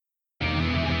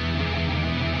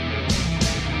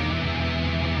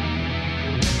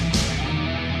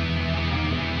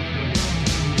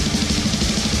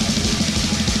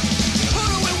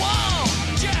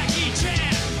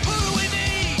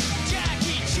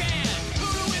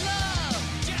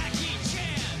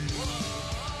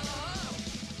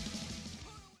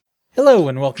Hello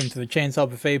and welcome to the Chainsaw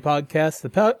Buffet podcast, the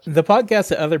podcast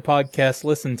that other podcasts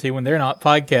listen to when they're not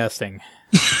podcasting.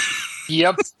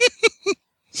 Yep.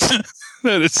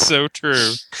 That is so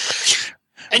true.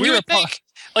 And you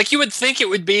would think it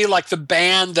would be like the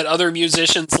band that other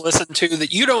musicians listen to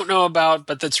that you don't know about,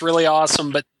 but that's really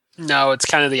awesome. But no, it's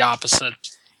kind of the opposite.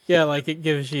 Yeah, like it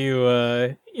gives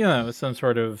you, some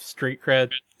sort of street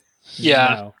cred.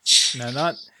 Yeah. No,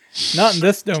 not in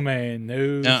this domain.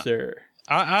 No, sir.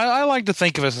 I like to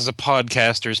think of us as a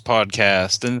podcaster's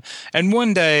podcast, and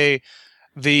one day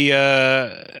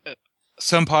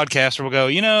some podcaster will go,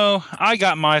 I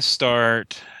got my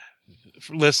start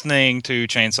listening to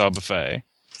Chainsaw Buffet.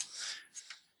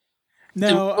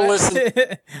 No,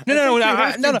 No.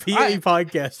 Be a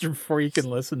podcaster before you can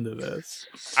listen to this.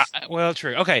 Well,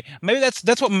 true. Okay, maybe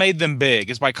that's what made them big,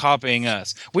 is by copying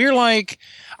us.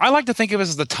 I like to think of us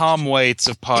as the Tom Waits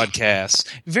of podcasts.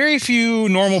 Very few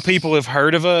normal people have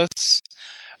heard of us,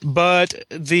 but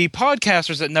the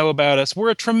podcasters that know about us, we're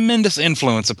a tremendous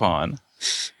influence upon.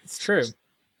 It's true.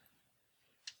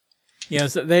 Yeah,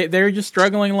 so they were just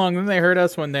struggling along, then they heard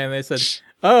us one day and they said,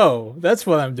 "Oh, that's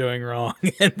what I'm doing wrong."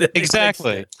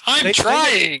 Exactly. I'm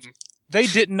trying. They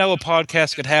didn't know a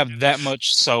podcast could have that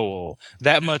much soul,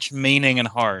 that much meaning and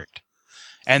heart.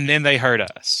 And then they heard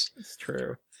us. It's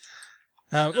true.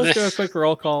 Let's do a quick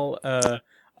roll call. I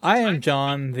am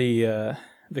John, the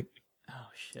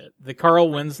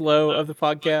Carl Winslow of the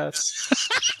podcast.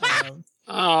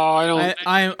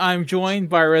 I'm joined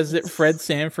by resident Fred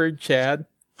Sanford, Chad.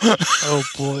 Oh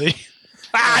boy.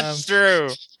 That's true.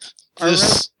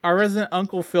 Our resident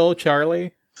Uncle Phil,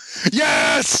 Charlie.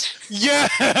 Yes!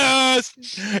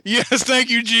 Thank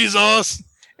you, Jesus!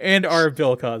 And our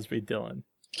Bill Cosby, Dylan.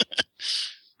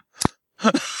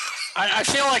 I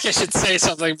feel like I should say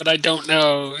something, but I don't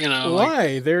know,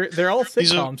 Why? They're all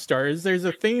sitcom stars. There's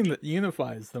a theme that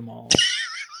unifies them all.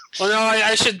 Well, no,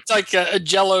 I should like a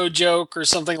Jello joke or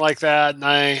something like that, and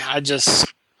I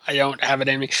don't have it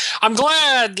in me. I'm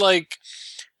glad,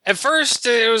 at first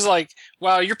it was like,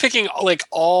 wow, you're picking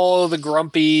all the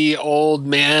grumpy old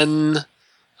men.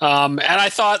 And I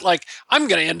thought I'm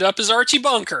going to end up as Archie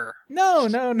Bunker. No.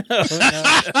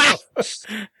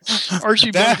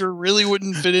 Archie Bunker really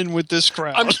wouldn't fit in with this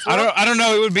crowd. I don't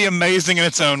know. It would be amazing in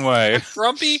its own way. I'm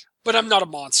grumpy, but I'm not a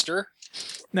monster.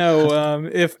 No,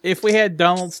 if we had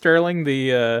Donald Sterling,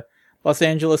 the Los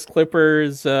Angeles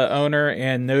Clippers owner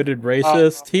and noted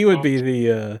racist, he would be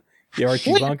the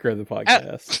Archie Bunker of the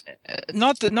podcast.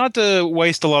 Not to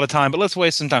waste a lot of time, but let's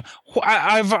waste some time.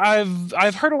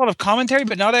 I've heard a lot of commentary,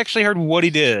 but not actually heard what he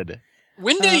did.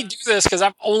 When did he do this? Because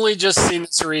I've only just seen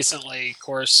this recently, of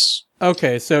course.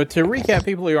 Okay, so to recap,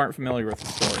 people who aren't familiar with the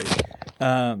story,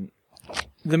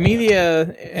 the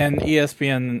media and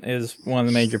ESPN is one of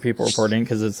the major people reporting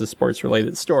because it's a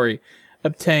sports-related story,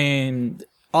 obtained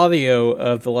audio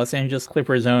of the Los Angeles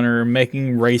Clippers owner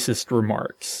making racist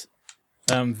remarks.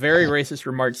 Very racist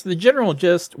remarks. The general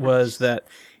gist was that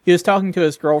he was talking to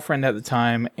his girlfriend at the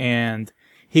time, and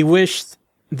he wished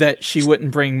that she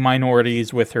wouldn't bring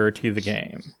minorities with her to the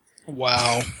game.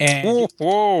 Wow. And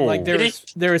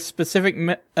there was specific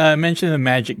mention of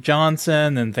Magic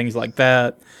Johnson and things like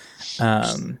that.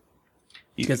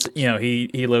 Because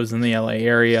he lives in the LA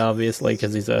area, obviously,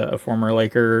 because he's a former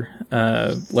Laker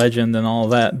legend and all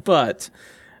of that. But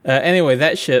anyway,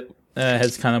 that shit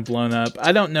has kind of blown up.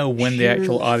 I don't know when the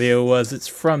actual audio was. It's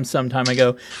from some time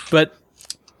ago. But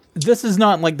this is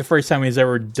not the first time he's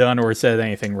ever done or said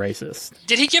anything racist.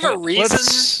 Did he give a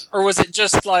reason? Or was it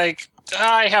just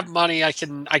I have money, I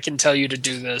can tell you to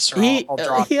do this, or I'll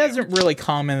drop he hasn't really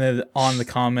commented on the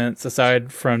comments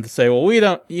aside from to say,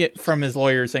 from his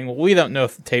lawyer saying, we don't know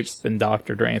if the tape's been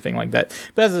doctored or anything like that.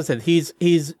 But as I said, he's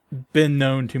been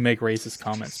known to make racist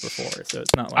comments before, so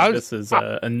it's not like this is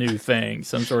a new thing,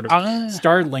 some sort of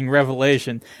startling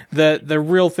revelation. The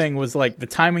real thing was the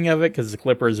timing of it, because the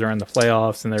Clippers are in the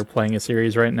playoffs and they're playing a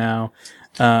series right now.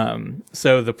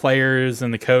 So the players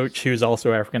and the coach, who's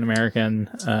also African American,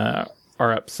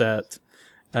 are upset.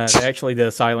 They actually did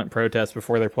a silent protest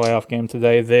before their playoff game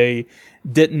today. They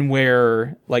didn't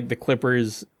wear the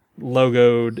Clippers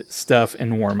logoed stuff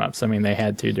in warm-ups. I mean, they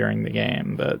had to during the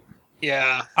game, but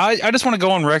yeah. I just want to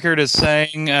go on record as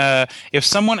saying, if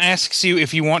someone asks you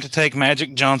if you want to take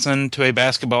Magic Johnson to a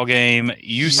basketball game,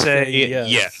 you say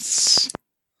yes.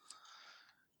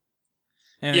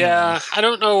 Anyway. Yeah, I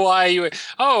don't know why you would.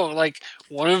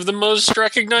 One of the most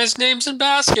recognized names in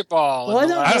basketball. Well, I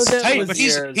don't know that but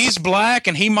he's black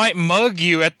and he might mug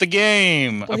you at the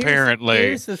game, apparently.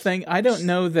 Here's the thing. I don't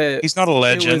know that he's not a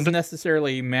legend. It was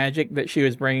necessarily Magic that she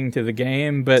was bringing to the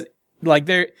game, but like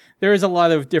there is a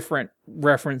lot of different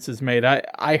references made.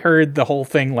 I heard the whole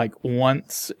thing like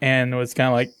once and was kind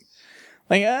of like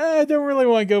I don't really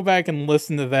want to go back and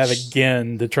listen to that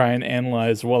again to try and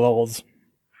analyze what all's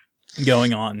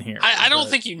going on here. I don't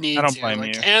think you need I don't to. blame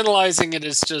Like, you. analyzing it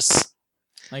is just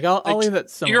like I'll leave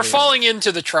that. You're falling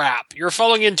into the trap. You're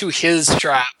falling into his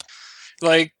trap.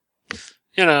 Like,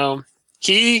 you know,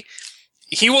 he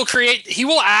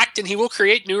will act and he will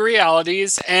create new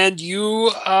realities, and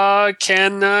you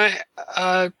can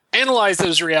analyze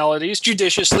those realities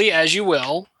judiciously as you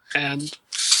will. And,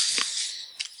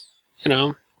 you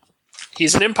know,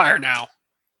 he's an empire now.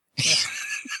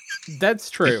 That's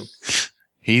true.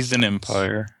 He's an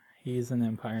empire. He's an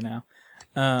empire now.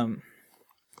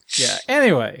 Yeah.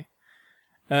 Anyway,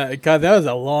 God, that was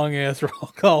a long ass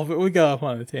roll call, but we got off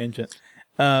on a tangent.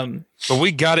 But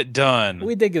we got it done.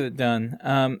 We did get it done.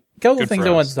 Couple Good of things for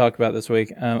I wanted us. to talk about this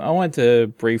week. I wanted to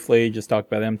briefly just talk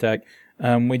about MTech.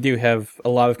 We do have a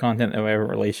lot of content that we haven't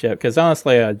released yet, because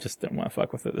honestly, I just didn't want to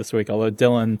fuck with it this week. Although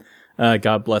Dylan,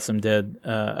 God bless him, did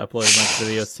upload a bunch of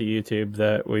videos to YouTube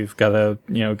that we've got to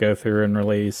go through and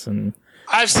release. And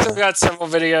I've still got several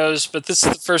videos, but this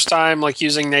is the first time like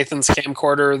using Nathan's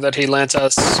camcorder that he lent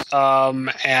us,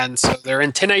 and so they're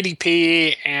in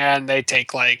 1080p and they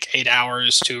take like 8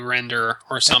 hours to render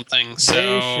or something. So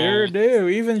they sure do.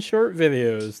 Even short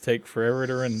videos take forever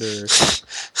to render.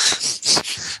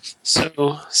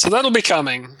 So that'll be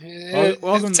coming. Welcome to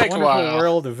It'll the take a wonderful while.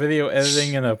 world of video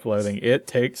editing and uploading. It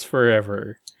takes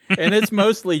forever, and it's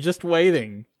mostly just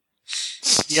waiting.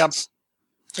 Yep.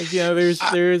 Like,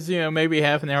 there's maybe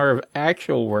half an hour of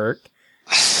actual work,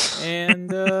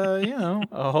 and a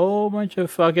whole bunch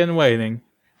of fucking waiting.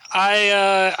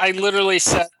 I literally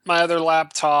set my other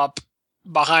laptop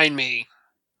behind me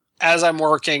as I'm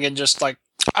working and just like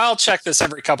I'll check this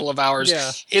every couple of hours.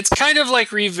 Yeah. It's kind of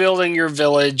like rebuilding your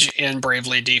village in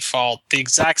Bravely Default. The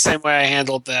exact same way I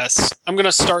handled this. I'm going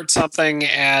to start something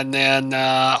and then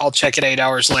I'll check it 8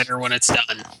 hours later when it's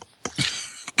done.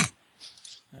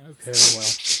 Okay, well.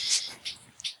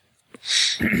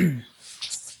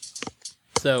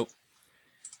 So,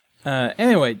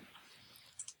 anyway,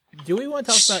 do we want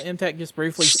to talk about MTech just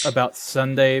briefly about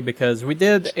Sunday? Because we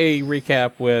did a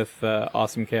recap with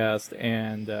AwesomeCast,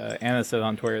 and Anna said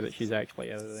on Twitter that she's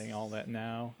actually editing all that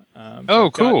now. Oh,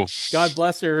 God- cool. God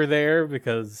bless her there,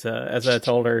 because as I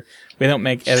told her, we don't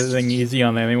make editing easy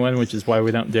on anyone, which is why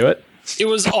we don't do it. It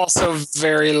was also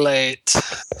very late.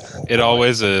 It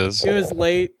always is. It was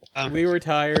late. We were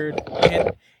tired.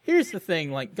 And here's the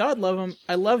thing, like, God love them.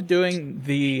 I love doing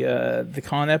the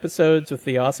con episodes with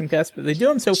the AwesomeCast, but they do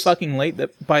them so fucking late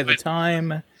that by the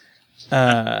time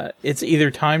it's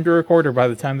either time to record or by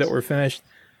the time that we're finished,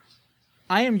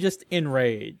 I am just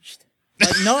enraged.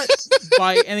 Like, not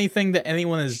by anything that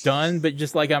anyone has done, but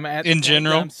just like I'm at the In point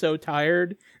general? that I'm so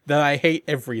tired that I hate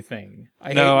everything. I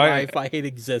hate No, life. I hate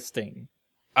existing.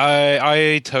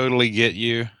 I totally get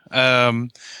you.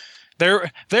 There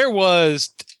was,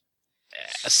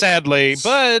 sadly,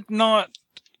 but not.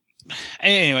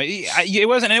 Anyway, it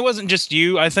wasn't just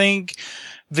you. I think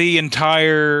the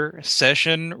entire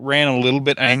session ran a little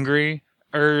bit angrier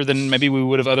than maybe we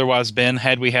would have otherwise been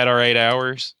had we had our 8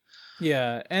 hours.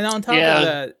 Yeah, and on top Yeah. of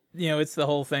that, it's the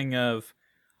whole thing of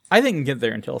I didn't get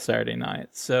there until Saturday night.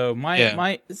 So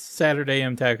my Saturday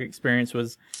MTech experience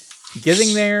was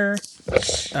getting there,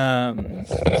 going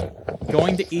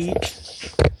to eat,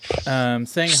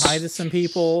 saying hi to some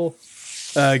people,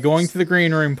 going to the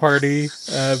green room party,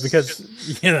 because,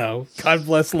 God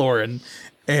bless Lauren,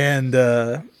 and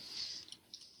then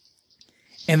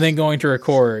going to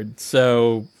record.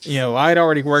 So, I'd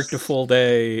already worked a full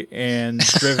day and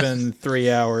driven 3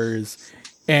 hours,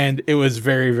 and it was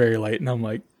very, very late, and I'm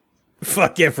like,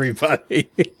 fuck everybody.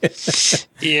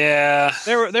 Yeah.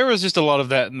 There was just a lot of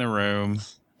that in the room.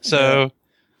 So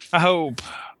I hope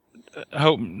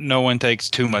no one takes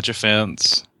too much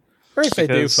offense. Or if they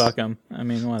do, Because- fuck them. I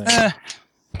mean, whatever.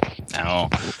 No,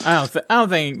 I don't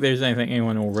think there's anything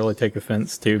anyone will really take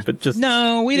offense to, but just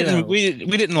no, we You didn't. know. We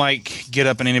didn't like get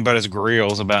up in anybody's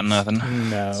grills about nothing.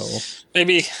 no.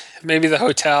 Maybe the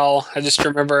hotel. I just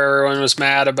remember everyone was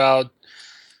mad about,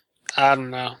 I don't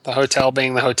know, the hotel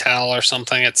being the hotel or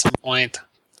something at some point.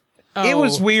 It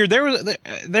was Oh, weird.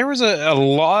 There was a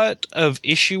lot of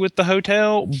issue with the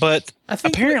hotel, but I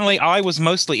think apparently I was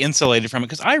mostly insulated from it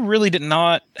because I really did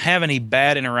not have any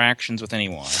bad interactions with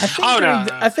anyone. I think, Oh, no.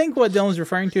 I think what Dylan's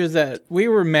referring to is that we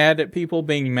were mad at people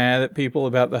being mad at people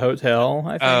about the hotel.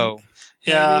 I think. Oh,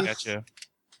 Yeah. gotcha.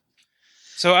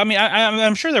 So I mean,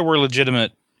 I'm sure there were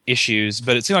legitimate issues,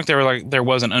 but it seemed like there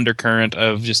was an undercurrent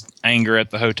of just anger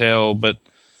at the hotel. But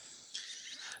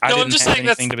I No, I'm didn't just have saying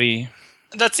anything to be.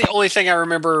 That's the only thing I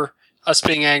remember us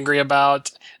being angry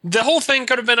about. The whole thing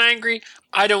could have been angry.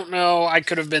 I don't know. I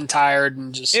could have been tired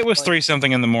and just. It was like,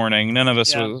 3-something in the morning. None of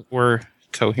us were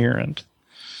coherent.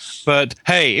 But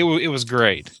hey, it was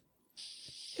great.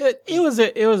 It was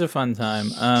a fun time.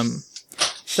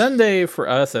 Sunday for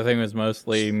us, I think, was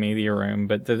mostly media room.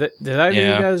 But did either of you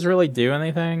guys really do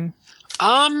anything?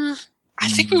 I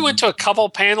think we went to a couple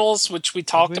panels which we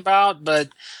talked about, but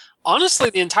honestly,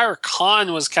 the entire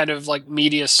con was kind of like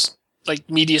media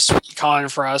suite con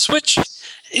for us, which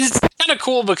is kind of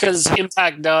cool because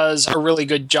Impact does a really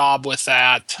good job with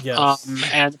that. Yes.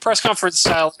 And press conference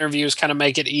style interviews kind of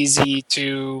make it easy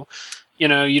to,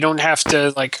 you don't have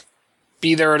to like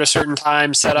be there at a certain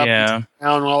time, set up and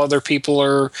down while other people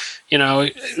are,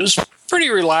 it was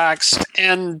pretty relaxed.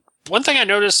 And one thing I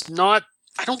noticed,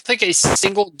 I don't think a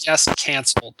single guest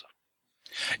canceled.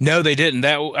 No, they didn't.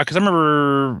 That because I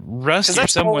remember Rusty or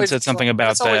someone said something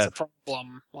about that. Always a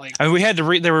problem. I mean, we had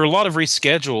to. There were a lot of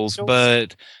reschedules,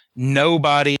 but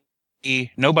nobody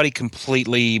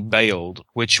completely bailed,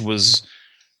 which was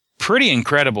pretty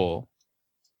incredible.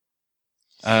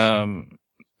 And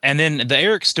then the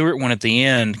Eric Stewart one at the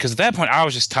end, because at that point I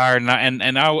was just tired,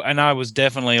 and I was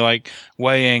definitely like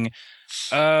weighing,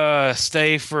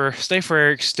 stay for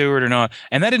Eric Stewart or not,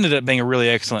 and that ended up being a really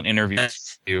excellent interview.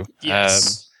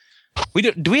 Yes.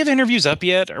 Do we have interviews up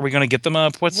yet? Are we going to get them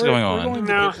up? What's going on? We're going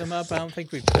to get them up. I don't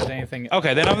think we've put anything.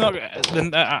 Okay, then I'm not.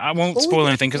 Then I won't spoil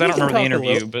anything because I don't remember the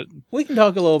interview. But we can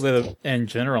talk a little bit in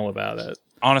general about it.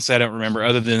 Honestly, I don't remember,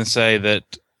 other than to say that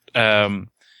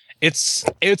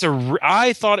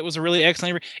I thought it was a really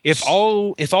excellent interview.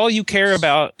 If all you care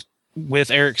about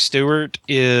with Eric Stewart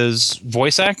is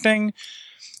voice acting,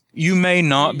 you may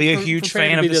not be a huge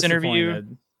fan of this interview.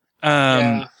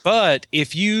 But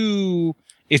if you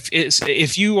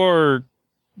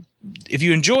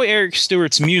enjoy Eric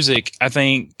Stewart's music, I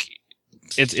think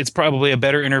it's probably a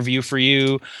better interview for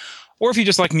you. Or if you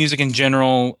just like music in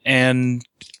general and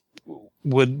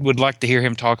would like to hear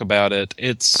him talk about it,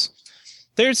 it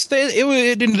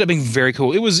ended up being very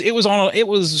cool. It was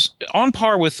on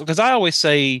par with, because I always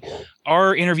say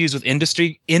our interviews with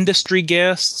industry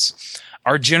guests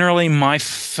are generally my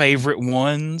favorite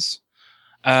ones.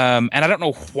 And I don't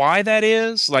know why that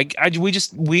is. Like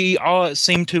we all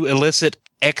seem to elicit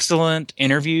excellent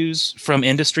interviews from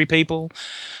industry people.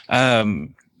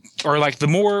 Or like the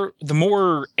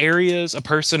more areas a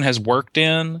person has worked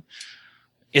in,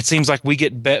 it seems like we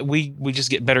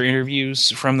just get better interviews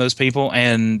from those people.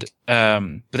 And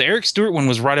but the Eric Stewart one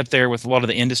was right up there with a lot of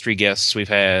the industry guests we've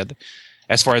had,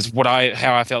 as far as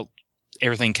how I felt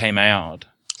everything came out.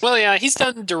 Well, yeah, he's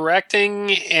done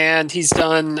directing and he's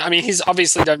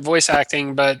obviously done voice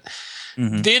acting, but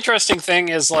the interesting thing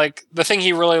is like the thing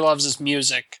he really loves is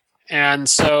music. And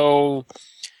so,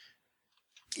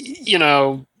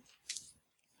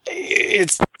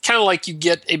 it's kind of like you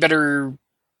get a better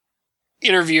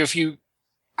interview if you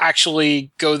actually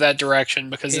go that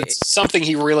direction, because it's something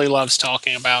he really loves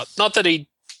talking about. Not that he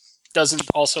doesn't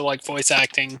also like voice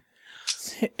acting.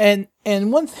 And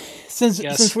since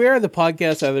we are the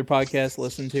podcast other podcasts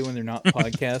listen to when they're not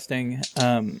podcasting,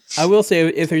 I will say,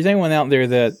 if there's anyone out there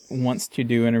that wants to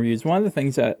do interviews, one of the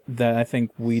things that I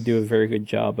think we do a very good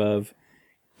job of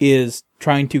is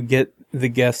trying to get the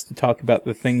guests to talk about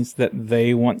the things that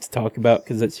they want to talk about,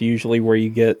 because that's usually where you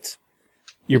get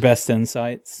your best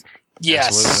insights.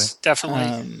 Yes,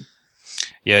 definitely.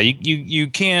 Yeah, you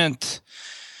can't.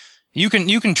 You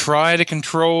can try to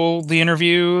control the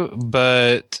interview,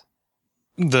 but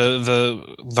the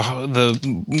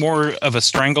more of a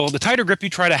strangle, the tighter grip you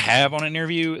try to have on an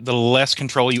interview, the less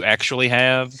control you actually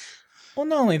have. Well,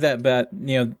 not only that, but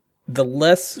the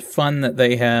less fun that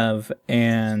they have,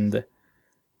 and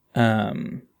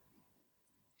the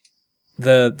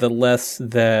less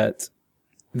the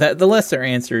less their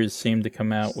answers seem to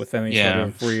come out with any sort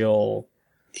of real.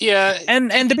 Yeah,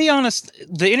 and to be honest,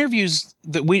 the interviews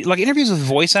that we like, interviews with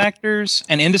voice actors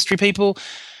and industry people,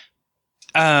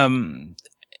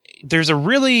 there's a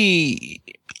really,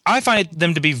 I find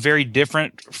them to be very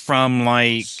different from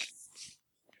like,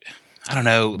 I don't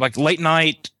know, like late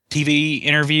night TV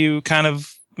interview kind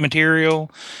of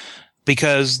material,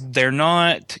 because they're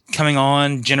not coming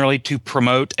on generally to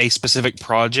promote a specific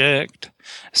project.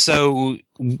 So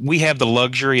we have the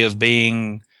luxury of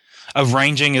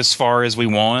ranging as far as we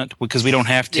want, because we don't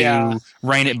have to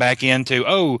rein it back into,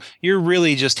 oh, you're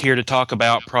really just here to talk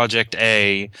about Project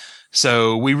A.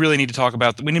 So we really need to talk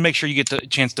about, we need to make sure you get the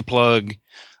chance to plug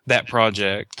that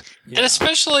project. Yeah. And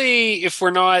especially if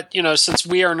we're not, since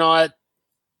we don't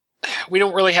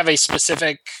really have a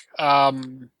specific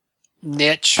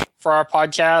niche for our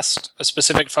podcast, a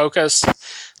specific focus.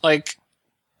 Like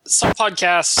some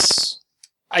podcasts,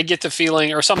 I get the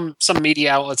feeling, or some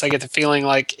media outlets, I get the feeling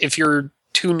like if you're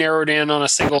too narrowed in on a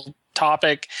single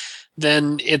topic,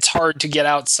 then it's hard to get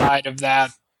outside of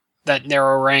that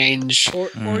narrow range. Or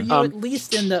you at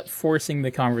least end up forcing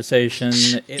the conversation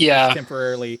at least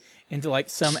temporarily into like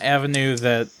some avenue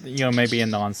that, you know, maybe a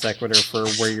non sequitur for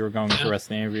where you're going with the rest of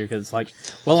the interview, because it's like,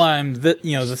 well, I'm the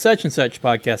such and such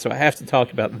podcast, so I have to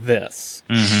talk about this.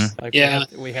 Mm-hmm. Like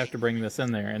we have to bring this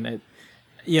in there, and it,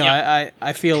 you know,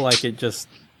 I feel like it just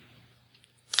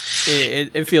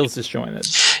it feels disjointed.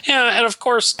 Yeah, and of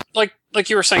course, like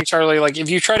you were saying, Charlie, like if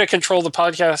you try to control the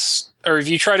podcast, or if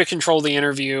you try to control the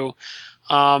interview,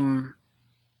 not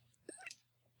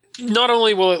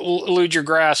only will it elude your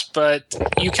grasp, but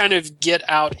you kind of get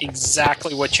out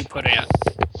exactly what you put in.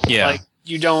 Yeah. Like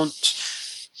you don't,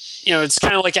 you know, it's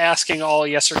kind of like asking all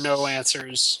yes or no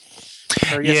answers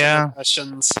or yes or no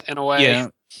questions in a way. Yeah.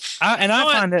 I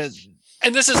find that,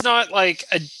 and this is not like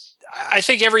I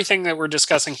think everything that we're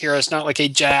discussing here is not like a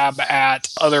jab at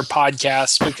other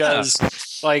podcasts, because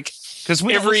because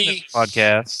we every listen to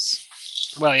podcasts.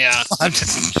 Well, yeah.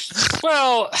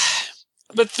 Well,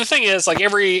 but the thing is, like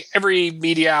every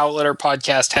media outlet or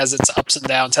podcast has its ups and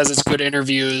downs, has its good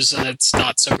interviews and its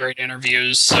not so great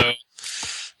interviews. So,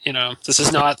 you know, this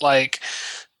is not like,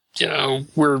 you know,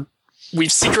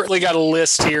 we've secretly got a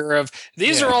list here of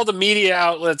these are all the media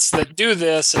outlets that do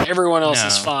this, and everyone else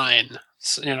is fine.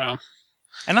 So, you know.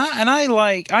 And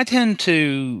I tend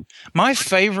to, my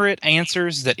favorite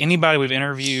answers that anybody we've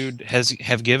interviewed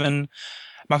have given,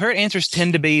 my favorite answers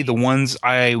tend to be the ones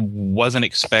I wasn't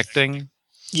expecting.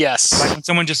 Yes. Like when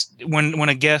someone when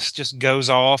a guest just goes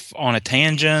off on a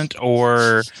tangent,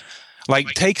 or like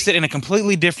takes it in a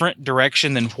completely different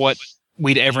direction than what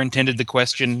we'd ever intended the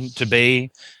question to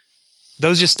be.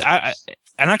 Those just, and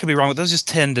I could be wrong, but those just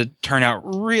tend to turn out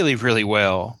really, really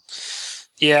well.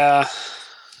 Yeah.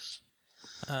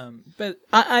 But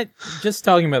I just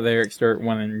talking about the Eric Sturt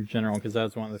one in general, because that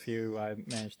was one of the few I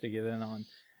managed to get in on.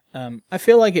 I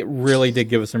feel like it really did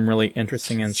give us some really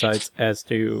interesting insights as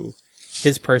to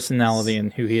his personality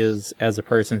and who he is as a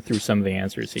person through some of the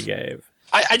answers he gave.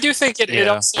 I do think it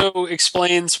also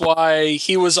explains why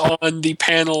he was on the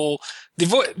panel,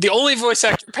 the only voice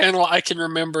actor panel I can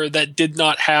remember that did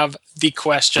not have the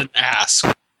question asked.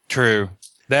 True.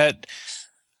 That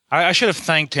I should have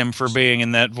thanked him for being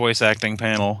in that voice acting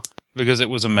panel, because it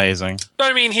was amazing.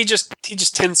 But I mean, he just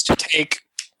tends to take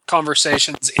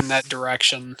conversations in that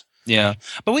direction. Yeah,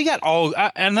 but we got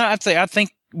I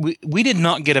think we did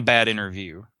not get a bad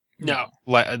interview. No,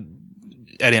 at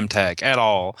MTech at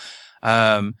all.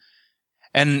 And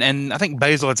I think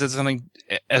Basil had said something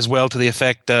as well to the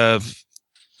effect of,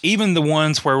 even the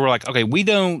ones where we're like, okay, we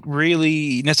don't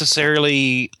really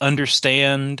necessarily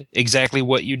understand exactly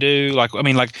what you do. Like, I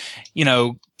mean, like, you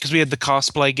know, because we had the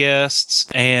cosplay guests,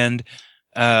 and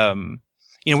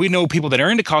you know, we know people that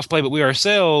are into cosplay, but we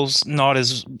ourselves not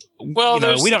as well. You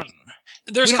know, we don't.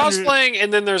 There's cosplaying,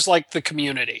 and then there's like the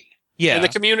community. Yeah, and the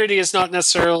community is not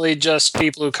necessarily just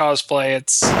people who cosplay.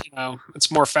 It's, you know, it's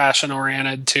more fashion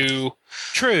oriented too.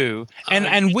 True,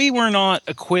 and we were not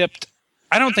equipped.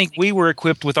 I don't think we were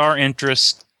equipped with our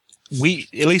interests. At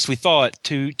least we thought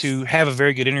to have a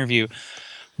very good interview.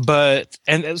 But,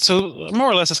 and so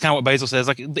more or less that's kind of what Basil says.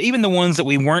 Like, even the ones that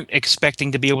we weren't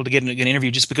expecting to be able to get in a good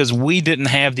interview, just because we didn't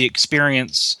have the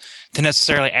experience to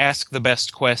necessarily ask the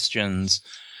best questions,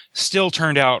 still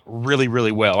turned out really,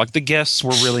 really well. Like, the guests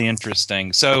were really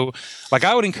interesting. So, like,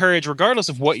 I would encourage, regardless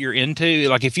of what you're into,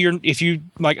 like, if you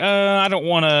like, I don't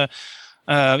want to,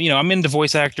 you know, I'm into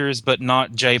voice actors, but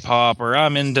not J-pop, or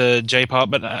I'm into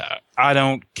J-pop, but I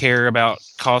don't care about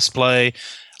cosplay.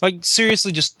 Like,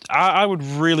 seriously, just I would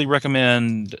really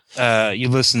recommend you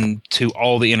listen to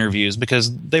all the interviews,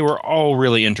 because they were all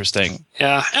really interesting.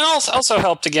 Yeah, and also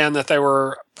helped again that they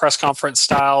were press conference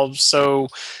style, so,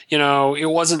 you know, it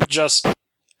wasn't just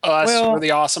us or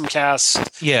the awesome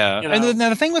cast. Yeah, you know. And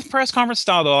the thing with press conference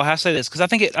style, though, I have to say this, because I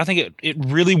think it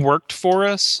really worked for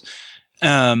us.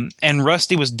 And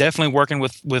Rusty was definitely working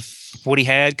with what he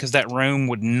had, because that room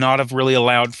would not have really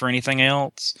allowed for anything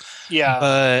else. Yeah,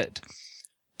 but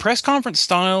press conference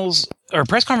style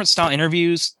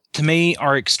interviews, to me,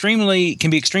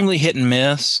 can be extremely hit and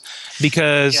miss,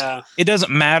 because it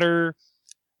doesn't matter.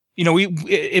 You know,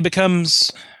 it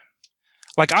becomes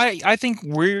like, I think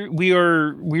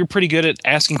we're pretty good at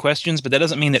asking questions, but that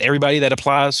doesn't mean that everybody that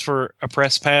applies for a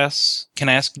press pass can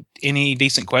ask any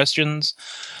decent questions.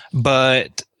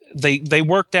 But they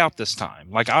worked out this time.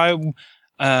 Like,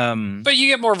 but you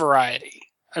get more variety.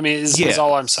 I mean, is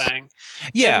all I'm saying.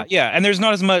 Yeah, and there's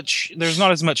not as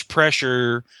much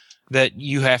pressure that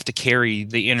you have to carry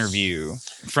the interview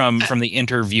from the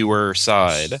interviewer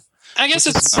side. I guess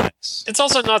it's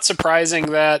also not surprising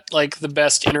that like the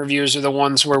best interviews are the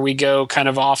ones where we go kind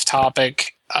of off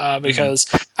topic because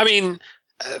I mean,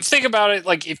 think about it,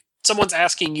 like if someone's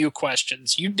asking you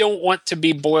questions, you don't want to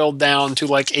be boiled down to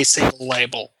like a single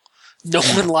label. No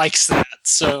one likes that.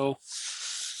 So,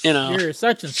 you know, you're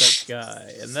such and such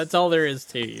guy, and that's all there is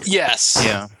to you. Yes.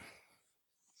 Yeah.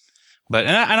 But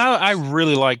I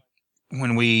really like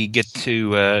when we get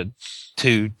to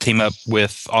team up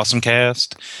with Awesome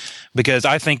Cast, because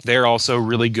I think they're also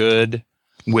really good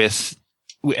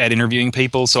at interviewing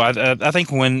people. So I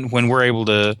think when we're able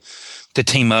to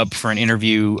team up for an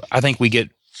interview, I think we get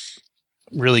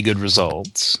really good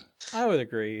results. I would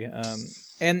agree,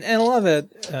 and a lot of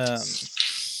it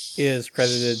is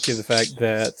credited to the fact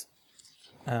that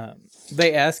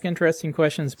they ask interesting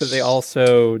questions, but they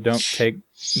also don't take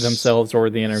themselves or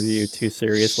the interview too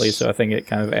seriously. So I think it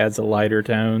kind of adds a lighter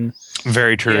tone.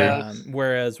 Very true. Yeah.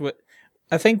 Whereas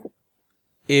I think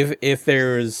if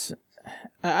there's,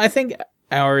 I think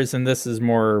ours, and this is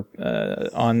more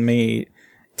on me,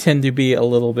 tend to be a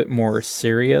little bit more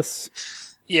serious.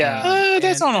 Yeah.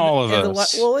 That's on all of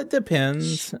us. Well, it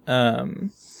depends.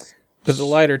 But the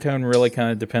lighter tone really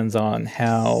kind of depends on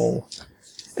how.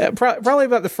 Probably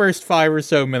about the first 5 or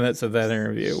so minutes of that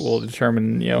interview will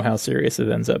determine, how serious it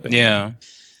ends up being. Yeah.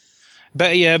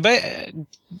 But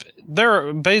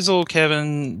they're Basil,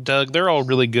 Kevin, Doug. They're all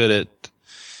really good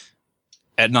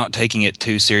at not taking it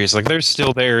too serious. Like they're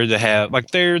still there to have, like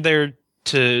they're there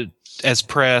to as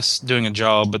press doing a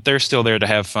job, but they're still there to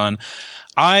have fun.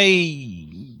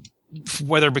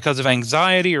 Whether because of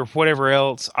anxiety or whatever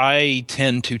else, I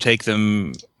tend to take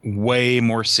them way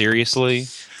more seriously.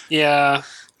 Yeah.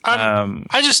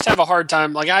 I just have a hard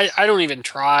time. Like I don't even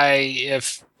try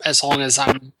as long as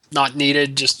I'm not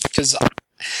needed, just because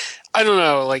I don't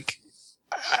know. Like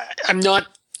I'm not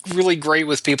really great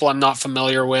with people I'm not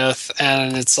familiar with,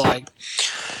 and it's like,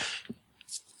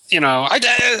 a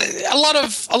lot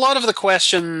of the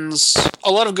questions,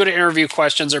 a lot of good interview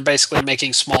questions are basically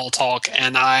making small talk,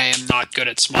 and I am not good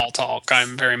at small talk.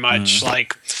 I'm very much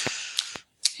like,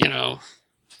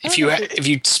 if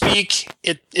you speak,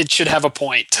 it should have a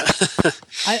point.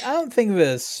 I don't think of it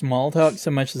as small talk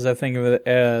so much as I think of it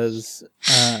as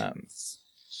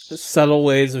subtle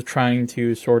ways of trying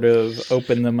to sort of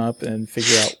open them up and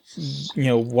figure out,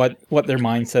 what their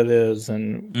mindset is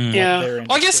and yeah. Well,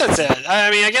 I guess that's it. I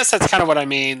mean, I guess that's kind of what I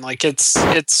mean. Like it's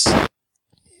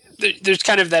there's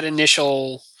kind of that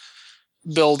initial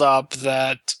build up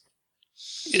that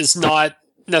is not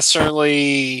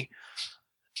necessarily.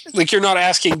 Like, you're not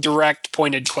asking direct,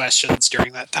 pointed questions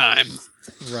during that time.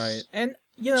 Right. And,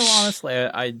 honestly,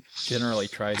 I generally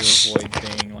try to avoid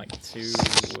being, like, too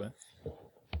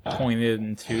pointed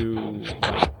and too,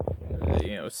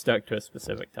 stuck to a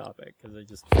specific topic. Because I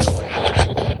just feel like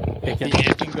it can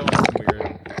go in some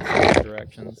weird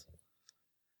directions.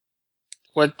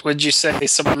 What would you say?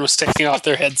 Someone was taking off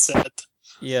their headset.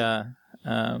 Yeah.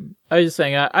 I was just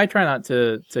saying, I try not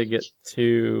to get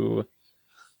too...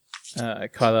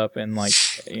 caught up in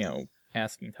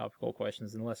asking topical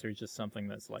questions unless there's just something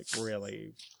that's like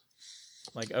really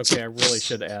okay, I really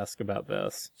should ask about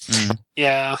this.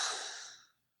 Yeah.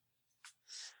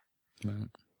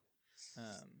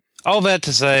 All that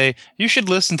to say, you should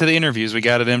listen to the interviews we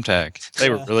got at MTAC. They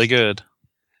were really good.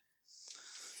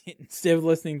 Instead of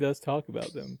listening to us talk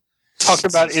about them. Talk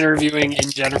about interviewing in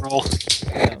general.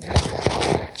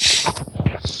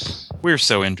 We're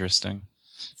so interesting.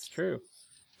 It's true.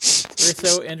 We're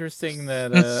so interesting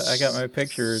that I got my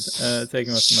picture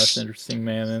taken with the most interesting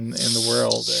man in the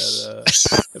world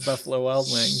at Buffalo Wild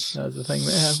Wings. That was the thing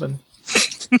that happened.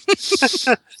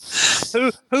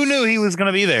 Who knew he was going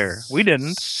to be there? We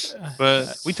didn't,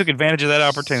 but we took advantage of that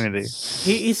opportunity.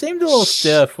 He seemed a little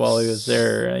stiff while he was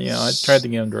there. I tried to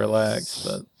get him to relax,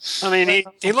 but I mean,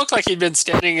 he looked like he'd been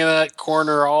standing in that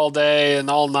corner all day and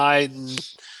all night, and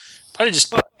probably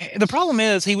just. The problem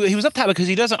is he was uptight because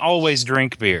he doesn't always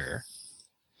drink beer.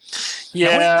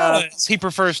 Yeah, he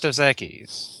prefers Dos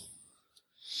Equis,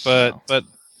 but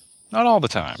not all the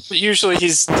time. But usually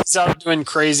he's out doing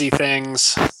crazy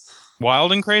things.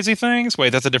 Wild and crazy things?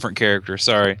 Wait, that's a different character.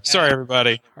 Sorry,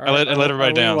 everybody. I let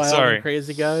everybody down. Wild Sorry, and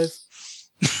crazy guys.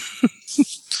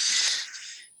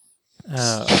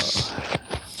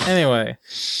 Anyway,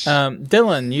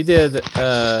 Dylan, you did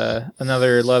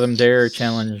another Let 'Em Dare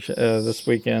challenge this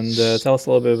weekend. Tell us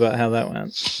a little bit about how that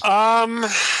went.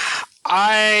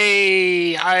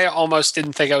 I almost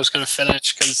didn't think I was going to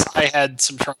finish because I had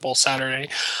some trouble Saturday.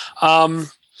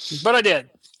 but I did.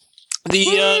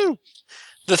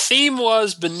 The theme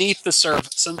was Beneath the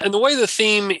Surface, and the way the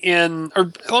theme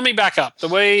or let me back up. The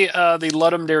way the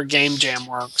Ludum Dare Game Jam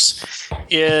works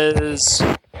is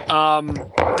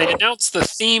they announce the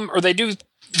theme, or they do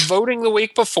voting the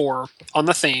week before on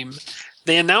the theme.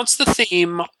 They announce the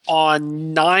theme at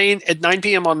 9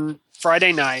 p.m. on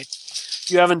Friday night.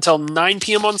 You have until 9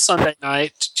 p.m. on Sunday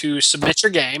night to submit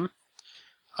your game.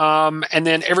 And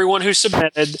then everyone who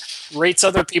submitted rates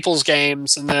other people's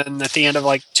games, and then at the end of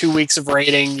like 2 weeks of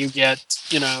rating, you get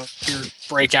your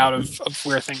breakout of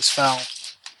where things fell.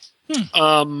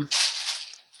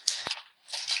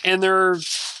 And there are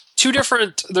two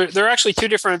different. There are actually two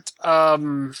different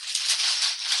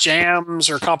jams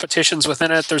or competitions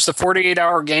within it. There's the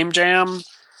 48-hour game jam,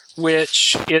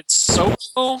 which it's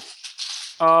solo.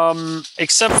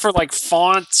 Except for like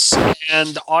fonts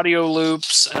and audio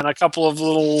loops and a couple of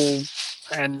little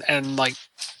and like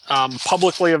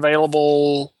publicly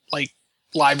available like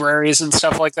libraries and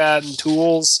stuff like that and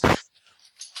tools,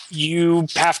 you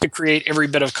have to create every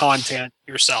bit of content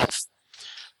yourself.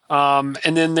 And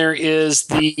then there is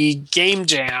the game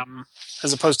jam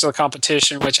as opposed to the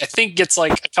competition, which I think gets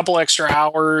like a couple extra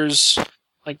hours,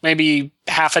 like maybe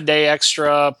half a day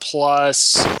extra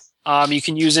plus. You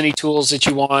can use any tools that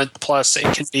you want, plus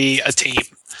it can be a team.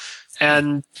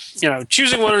 And,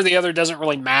 choosing one or the other doesn't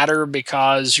really matter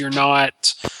because you're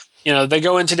not, they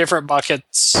go into different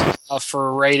buckets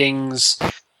for ratings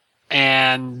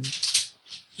and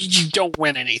you don't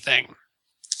win anything.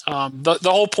 The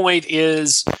whole point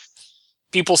is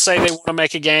people say they want to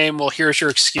make a game. Well, here's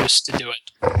your excuse to do it.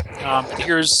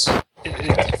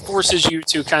 It forces you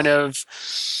to kind of,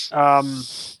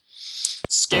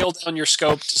 scale down your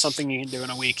scope to something you can do in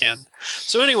a weekend.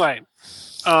 So anyway,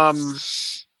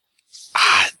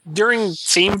 during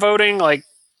theme voting, like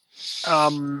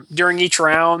during each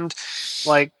round,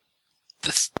 like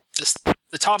the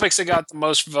topics that got the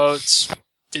most votes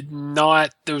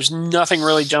there was nothing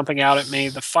really jumping out at me.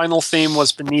 The final theme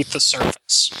was Beneath the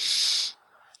Surface.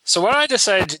 So what I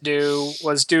decided to do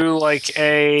was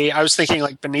I was thinking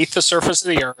like Beneath the Surface of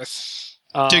the Earth.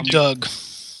 Dig Dug.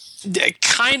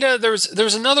 Kind of.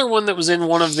 There's another one that was in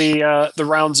one of the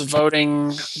rounds of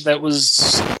voting that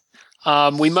was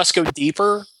We Must Go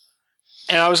Deeper,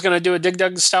 and I was going to do a Dig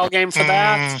Dug style game for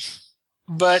that.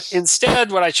 But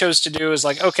instead, what I chose to do is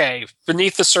like, okay,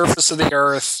 Beneath the Surface of the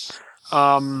Earth.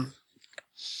 There's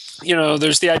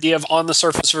the idea of on the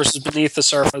surface versus beneath the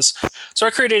surface. So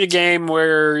I created a game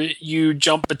where you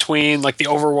jump between like the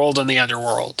overworld and the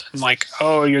underworld, and like,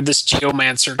 oh, you're this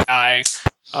geomancer guy.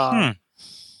 And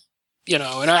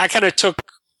I kind of took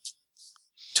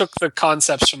the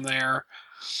concepts from there,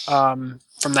 from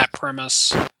that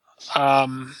premise.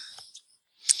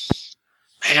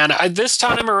 This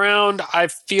time around, I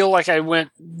feel like I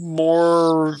went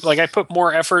more, like I put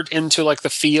more effort into like the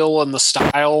feel and the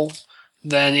style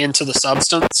than into the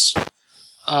substance.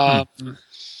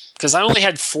 Because I only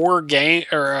had 4 game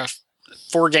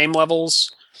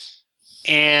levels,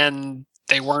 and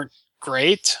they weren't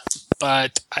great.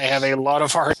 But I have a lot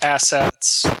of art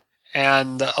assets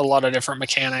and a lot of different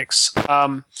mechanics.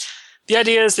 The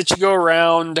idea is that you go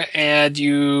around and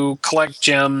you collect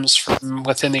gems from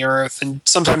within the earth, and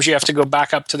sometimes you have to go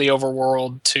back up to the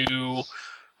overworld to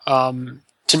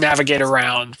navigate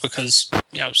around because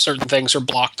certain things are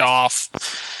blocked off.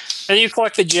 And you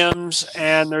collect the gems,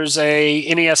 and there's a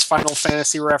NES Final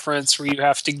Fantasy reference where you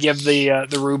have to give the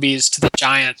rubies to the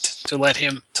giant to let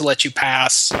you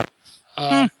pass.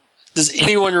 Does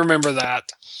anyone remember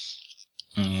that?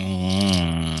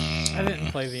 I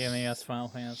didn't play the NES Final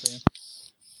Fantasy.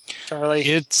 Charlie?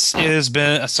 It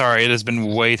has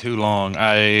been way too long.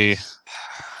 I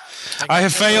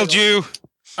have failed you.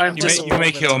 You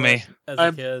may kill me. As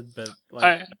a kid, but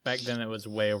back then it was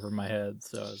way over my head,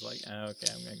 so I was like, okay,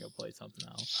 I'm gonna go play something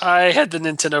else. I had the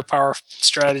Nintendo Power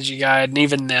Strategy Guide, and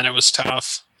even then it was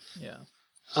tough. Yeah.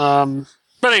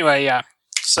 But anyway, yeah.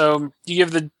 So you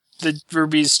give the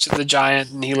rubies to the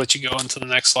giant, and he lets you go into the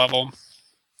next level.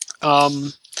 I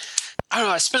don't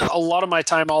know. I spent a lot of my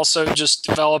time also just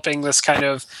developing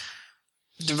mechanics.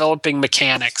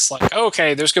 Like,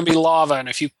 okay, there's going to be lava, and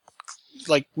if you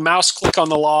like mouse click on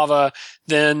the lava,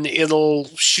 then it'll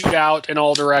shoot out in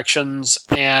all directions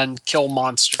and kill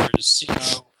monsters.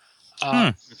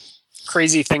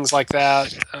 Crazy things like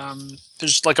that.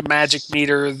 There's like a magic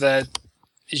meter that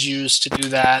is used to do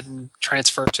that and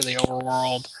transfer it to the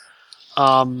overworld.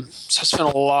 So I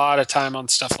spent a lot of time on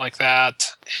stuff like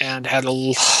that and had a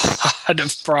lot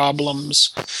of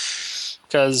problems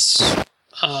because,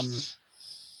 I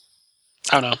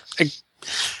don't know,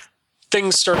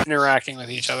 things started interacting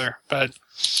with each other. But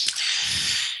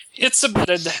It's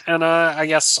submitted, and I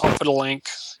guess I'll put a link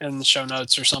in the show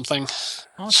notes or something.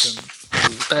 Awesome.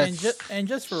 And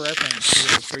just for reference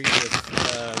to the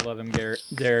previous Let 'Em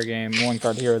Dare game, One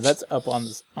Card Hero, that's up on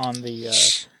the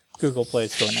Google Play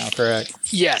Store now, correct?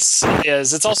 Yes, it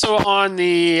is. It's also on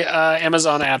the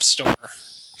Amazon App Store.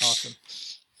 Awesome.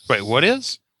 Wait, what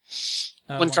is?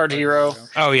 One Card Hero.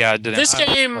 Oh yeah, I didn't. This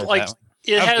game, like,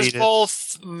 it I've has beat it.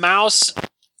 both mouse.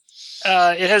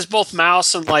 It has both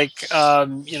mouse and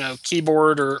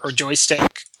keyboard or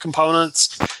joystick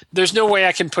components. There's no way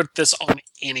I can put this on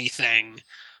anything,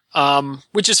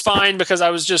 which is fine because I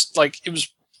was just like it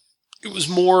was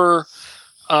more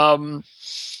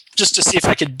just to see if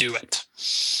I could do it.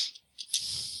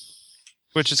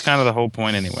 Which is kind of the whole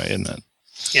point anyway, isn't it?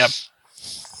 Yep.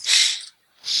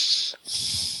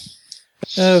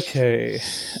 Okay.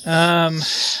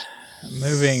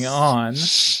 Moving on.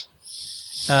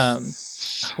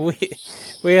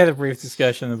 We had a brief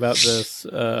discussion about this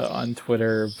on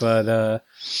Twitter, but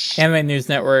Anime News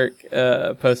Network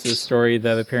posted a story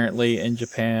that apparently in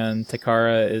Japan,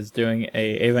 Takara is doing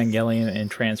a Evangelion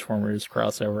and Transformers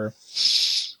crossover.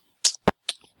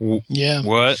 Yeah.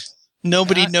 What?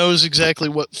 Nobody knows exactly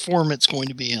what form it's going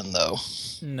to be in, though.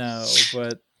 No,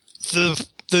 but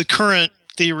The current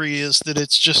theory is that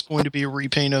it's just going to be a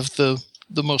repaint of the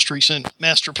most recent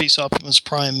Masterpiece Optimus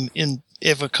Prime in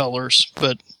Eva colors,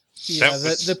 but yeah,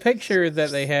 the picture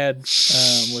that they had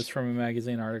was from a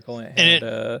magazine article, and it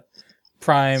had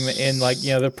Prime in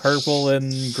the purple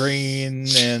and green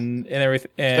and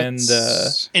everything, and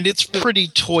it's pretty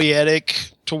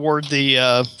toyetic toward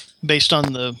the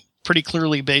pretty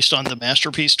clearly based on the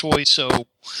Masterpiece toy, so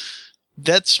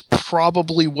that's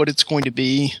probably what it's going to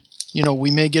be.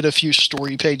 We may get a few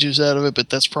story pages out of it, but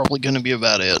that's probably going to be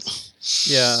about it.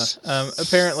 Yeah.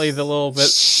 Apparently, the little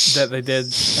bit that they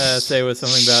did say was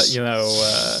something about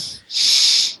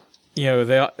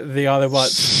the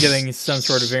Autobots getting some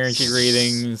sort of energy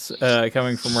readings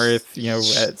coming from Earth,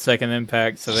 at Second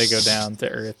Impact, so they go down to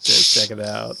Earth to check it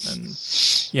out.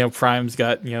 And Prime's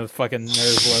got the fucking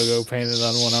Nerve logo painted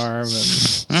on one arm,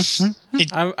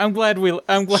 and I'm glad we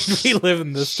live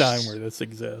in this time where this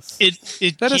exists.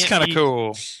 That is kind of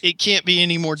cool. It can't be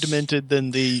any more demented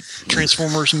than the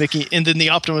Transformers Mickey and then the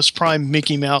Optimus Prime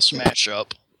Mickey Mouse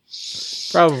mashup.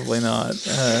 Probably not.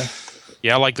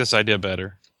 Yeah, I like this idea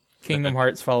better. Kingdom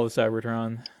Hearts follow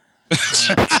Cybertron.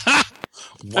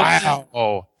 Wow.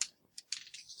 Oh.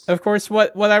 Of course,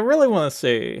 what I really want to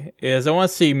see is I want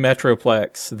to see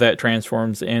Metroplex that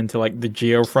transforms into the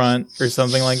Geofront or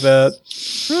something like that.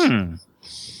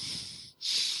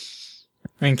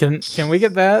 I mean, can we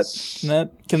get that?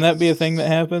 Can that be a thing that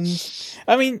happens?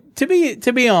 I mean, to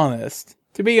be honest,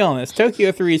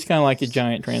 Tokyo 3 is kind of like a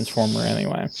giant transformer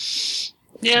anyway.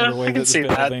 Yeah, I can see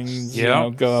that. Buildings,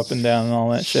 go up and down and all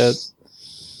that shit.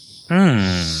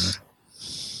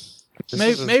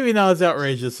 Maybe not as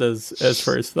outrageous as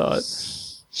first thought.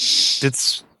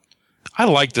 I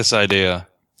like this idea.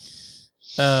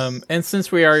 And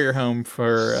since we are your home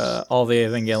for all the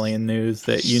Evangelion news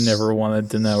that you never wanted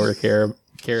to know or cared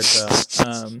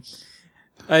about,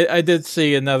 I did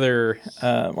see another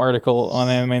article on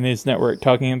Anime News Network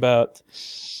talking about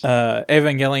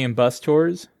Evangelion bus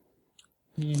tours.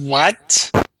 What?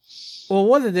 Well,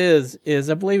 what it is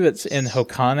I believe it's in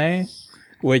Hokane,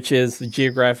 which is the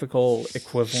geographical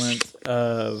equivalent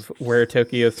of where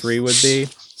Tokyo 3 would be.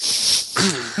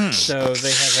 So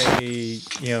they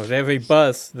have a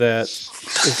bus that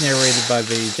is narrated by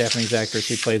the Japanese actress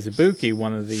who plays Ibuki,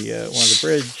 one of the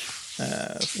bridge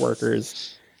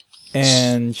workers,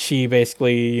 and she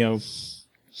basically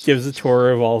gives a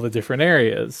tour of all the different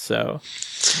areas. So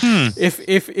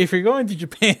if you're going to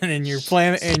Japan and you're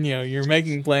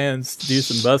making plans to do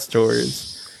some bus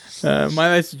tours,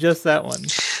 might I suggest that one?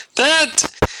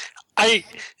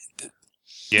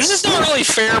 This is not really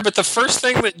fair, but the first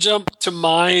thing that jumped to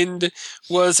mind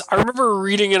was I remember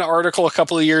reading an article a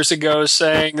couple of years ago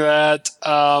saying that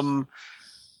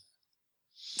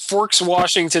Forks,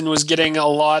 Washington was getting a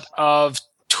lot of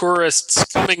tourists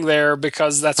coming there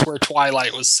because that's where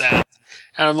Twilight was set.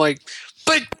 And I'm like,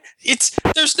 but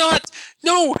there's not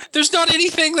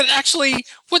anything that actually,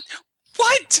 what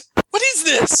is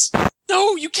this?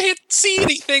 No, you can't see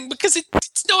anything because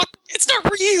it's not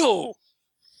real.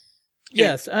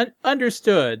 Yes,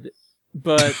 understood,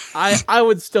 but I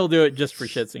would still do it just for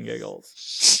shits and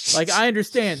giggles. I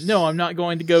understand, no, I'm not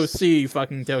going to go see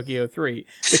fucking Tokyo 3,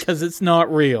 because it's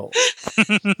not real.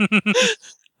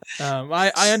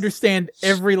 I understand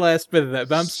every last bit of that,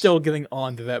 but I'm still getting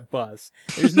onto that bus.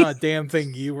 There's not a damn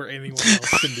thing you or anyone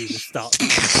else can do to stop me.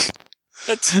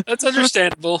 That's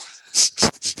understandable.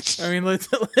 I mean, let's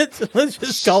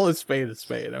just call a spade a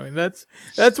spade. I mean, that's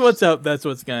what's up. That's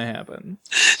what's gonna happen.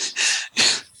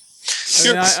 I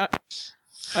mean,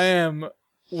 I am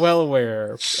well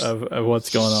aware of what's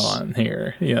going on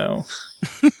here. You know,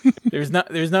 there's not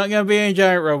gonna be any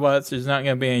giant robots. There's not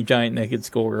gonna be any giant naked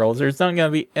schoolgirls. There's not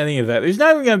gonna be any of that. There's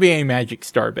not even gonna be any magic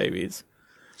star babies.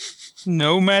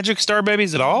 No magic star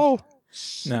babies at all.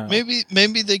 No. Maybe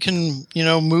they can,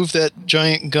 move that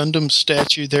giant Gundam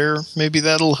statue there. Maybe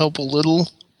that'll help a little.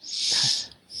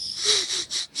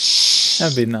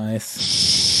 That'd be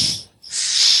nice.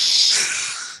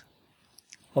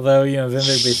 Although, then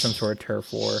there'd be some sort of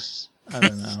turf war. I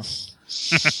don't know.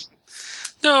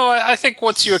 No, I think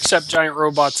once you accept giant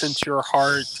robots into your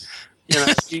heart,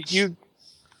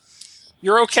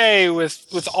 you're okay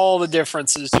with all the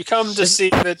differences. You come to see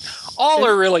that all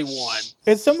are really one.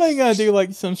 Is somebody gonna do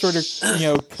like some sort of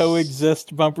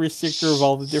coexist bumper sticker of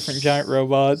all the different giant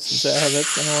robots? Is that how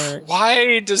that's gonna work?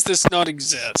 Why does this not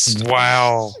exist?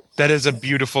 Wow, that is a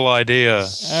beautiful idea.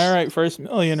 All right, first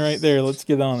million right there. Let's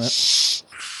get on it.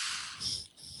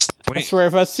 I Wait. swear,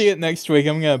 if I see it next week,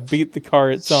 I'm gonna beat the car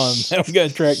it's on. I'm gonna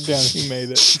track down who made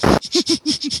it.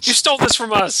 You stole this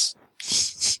from us.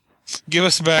 Give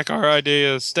us back our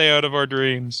ideas. Stay out of our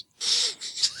dreams.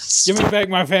 Give me back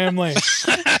my family.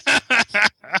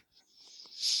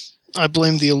 I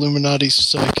blame the Illuminati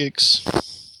psychics.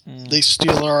 They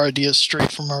steal our ideas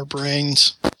straight from our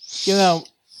brains.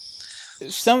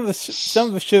 Some of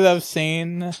the shit I've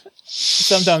seen,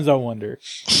 sometimes I wonder.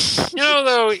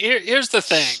 Though, here's the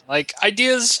thing. Like,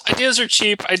 ideas are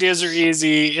cheap. Ideas are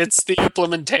easy. It's the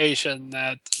implementation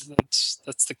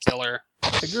that's the killer.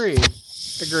 Agreed.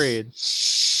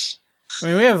 I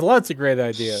mean, we have lots of great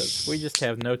ideas. We just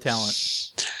have no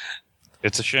talent.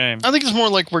 It's a shame. I think it's more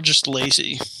like we're just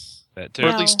lazy. That Or too.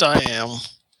 at least I am.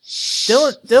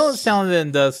 Dylan's talented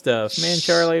and does stuff. Me and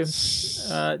Charlie,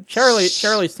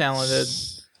 Charlie's talented.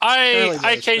 I does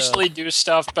occasionally do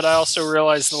stuff, but I also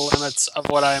realize the limits of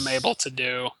what I am able to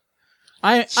do.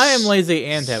 I am lazy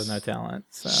and have no talent.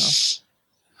 So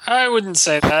I wouldn't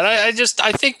say that. I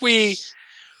think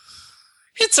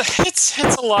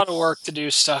it's a lot of work to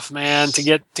do stuff, man. To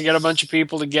get a bunch of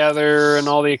people together and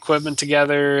all the equipment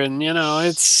together, and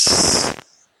it's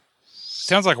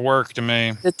Sounds like work to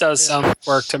me. it does sound like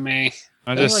work to me.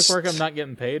 it's like work I'm not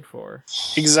getting paid for.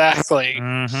 Exactly.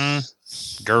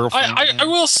 Girlfriend. I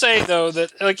will say though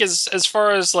that as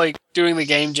far as doing the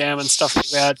game jam and stuff like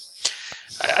that,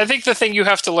 I think the thing you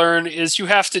have to learn is you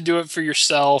have to do it for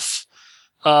yourself.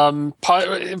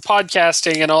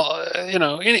 Podcasting and all,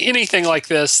 anything like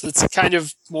this that's kind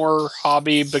of more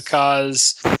hobby,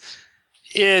 because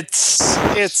it's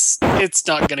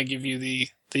not going to give you the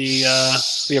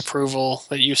approval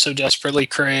that you so desperately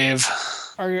crave.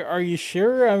 Are you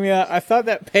sure? I mean, I thought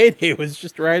that payday was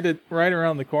just right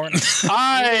around the corner.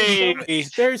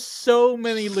 There's so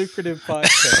many lucrative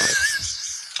podcasts.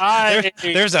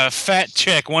 There's a fat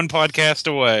check one podcast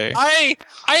away. I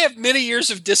have many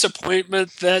years of disappointment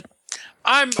that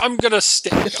I'm gonna stay.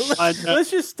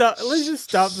 Let's just stop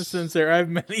the censor. I have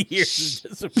many years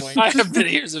of disappointment. I have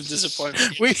many years of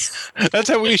disappointment. That's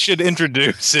how we should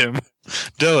introduce him.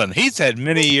 Dylan, he's had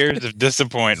many years of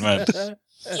disappointment.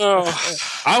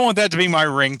 Oh. I want that to be my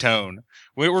ringtone.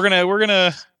 We're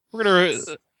gonna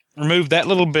remove that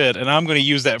little bit, and I'm gonna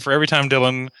use that for every time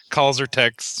Dylan calls or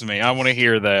texts me. I want to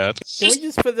hear that. Can we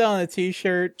just put that on a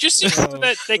T-shirt? Just You know, that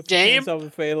with the game. Chainsaw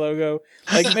Buffet logo,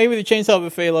 like maybe the Chainsaw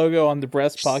Buffet logo on the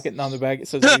breast pocket, and on the back it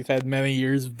says we've had many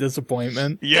years of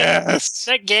disappointment. Yes.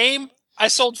 That game, I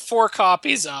sold 4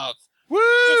 copies of. Woo!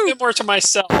 Give more to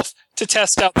myself to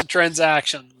test out the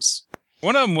transactions.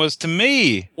 One of them was to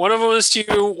me. One of them was to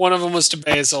you. One of them was to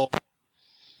Basil.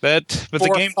 But the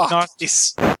 4 game did not.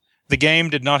 copies. The game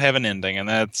did not have an ending, and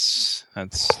that's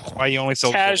why you only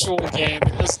sold. Casual game.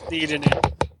 It doesn't need an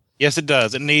ending. Yes, it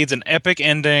does. It needs an epic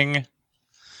ending,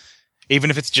 even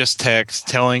if it's just text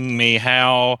telling me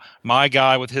how my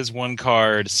guy with his one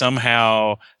card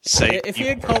somehow saved. If you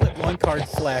had called it one card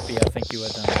Slappy, I think you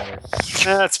would have done better.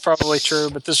 That's probably true,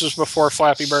 but this was before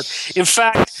Flappy Bird. In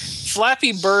fact,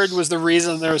 Flappy Bird was the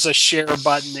reason there was a share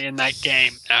button in that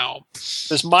game now.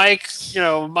 Because Mike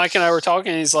and I were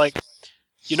talking, and he's like,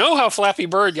 you know how Flappy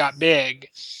Bird got big?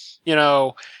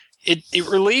 It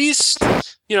released,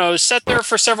 sat there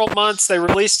for several months. They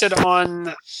released it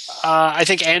on, I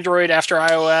think, Android after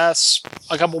iOS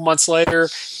a couple months later,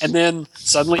 and then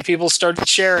suddenly people started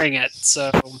sharing it.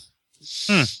 So,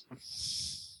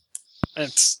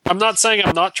 I'm not saying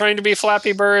I'm not trying to be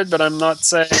Flappy Bird, but I'm not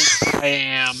saying I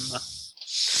am.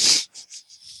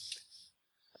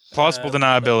 Plausible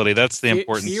deniability. That's the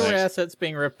important Fewer thing. assets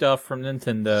being ripped off from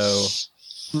Nintendo.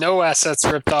 No assets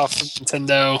ripped off from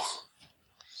Nintendo.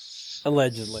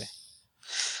 Allegedly.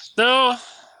 No,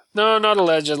 not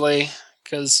allegedly.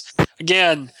 Because,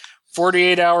 again,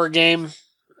 48-hour game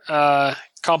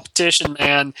competition,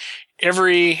 man.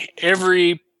 Every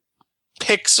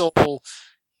pixel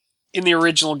in the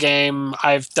original game,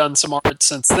 I've done some art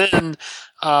since then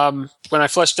when I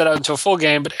fleshed it out into a full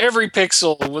game, but every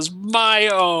pixel was my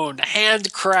own,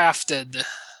 handcrafted.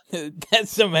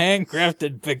 That's some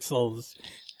handcrafted pixels.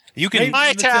 You Made can My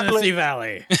from the tablet. Tennessee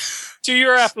Valley. To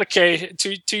your application,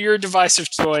 to your device of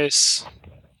choice.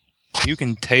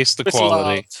 taste the With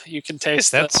quality. love, you can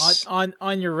taste That's-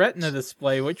 on your Retina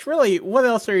display, which really, what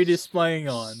else are you displaying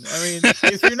on? I mean,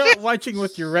 if you're not watching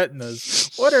with your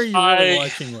Retinas, what are you really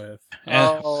watching with?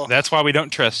 Oh. That's why we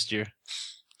don't trust you.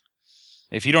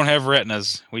 If you don't have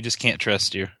retinas, we just can't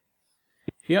trust you.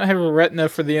 If you don't have a Retina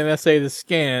for the NSA to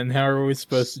scan, how are we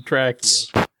supposed to track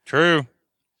you? True.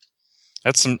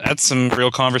 That's some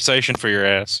real conversation for your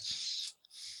ass.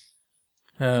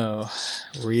 Oh,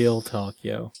 real talk,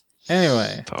 yo.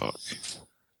 Anyway, Talk.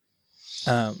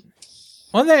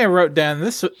 one thing I wrote down,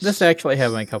 this actually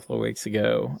happened a couple of weeks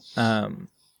ago, but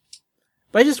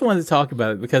I just wanted to talk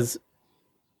about it because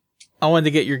I wanted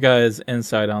to get your guys'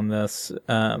 insight on this.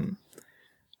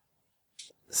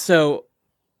 So,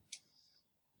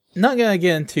 not gonna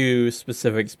get into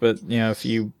specifics, but if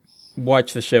you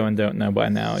watch the show and don't know by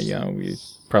now, you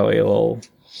probably yeah.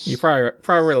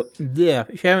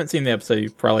 If you haven't seen the episode,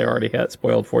 you probably already had it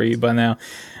spoiled for you by now.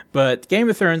 But Game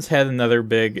of Thrones had another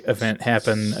big event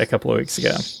happen a couple of weeks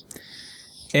ago,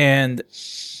 and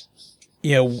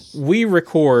we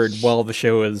record while the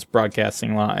show is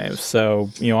broadcasting live. So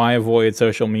I avoid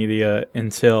social media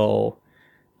until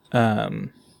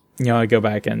I go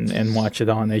back and watch it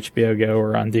on HBO Go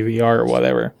or on DVR or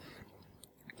whatever.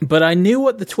 But I knew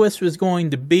what the twist was going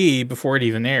to be before it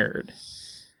even aired.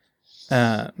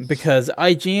 Because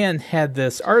IGN had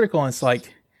this article, and it's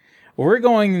like, we're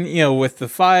going, with the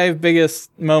 5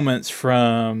 biggest moments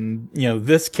from,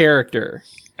 this character.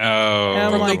 Oh. And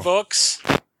I'm From like, the books?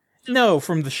 no,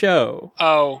 from the show.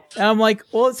 Oh. And I'm like,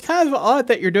 well, it's kind of odd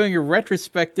that you're doing a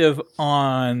retrospective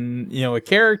on, a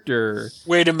character,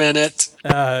 Wait a minute.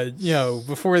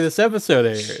 before this episode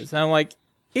airs. And I'm like,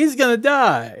 he's gonna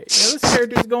die. This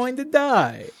character's going to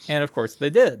die. And of course they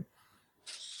did.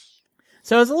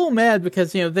 So I was a little mad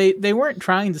because, they weren't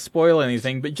trying to spoil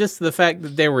anything, but just the fact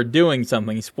that they were doing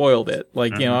something spoiled it.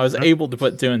 Like, I was able to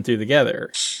put 2 and 2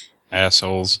 together.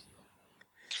 Assholes.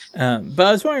 But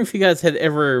I was wondering if you guys had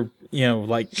ever,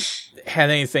 had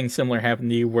anything similar happen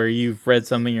to you where you've read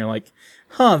something, you're like,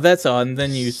 huh, that's odd. And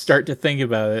then you start to think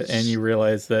about it and you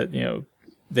realize that,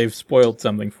 they've spoiled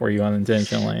something for you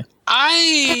unintentionally.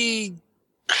 I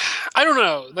don't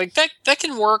know. Like that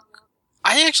can work.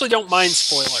 I actually don't mind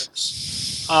spoilers.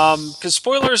 Because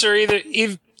spoilers are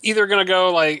either going to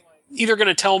go either going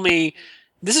to tell me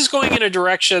this is going in a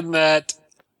direction that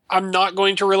I'm not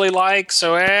going to really like,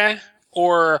 so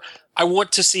or I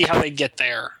want to see how they get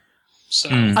there. So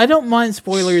I don't mind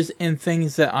spoilers in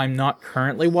things that I'm not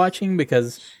currently watching,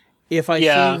 because if I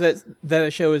see that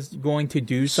a show is going to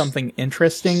do something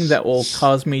interesting that will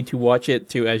cause me to watch it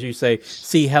to, as you say,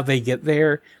 see how they get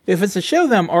there. If it's a show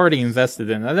that I'm already invested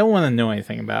in, I don't want to know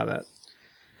anything about it.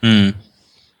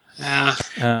 yeah.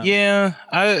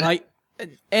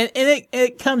 And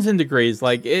it comes in degrees.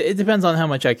 Like it depends on how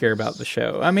much I care about the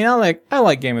show. I mean, I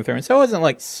like Game of Thrones, so I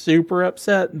wasn't super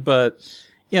upset, but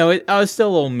I was still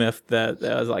a little miffed that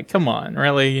I was like, come on,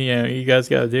 really? You guys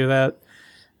got to do that.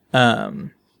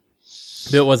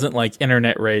 It wasn't like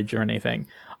internet rage or anything.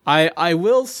 I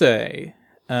will say,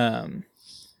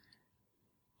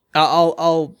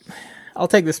 I'll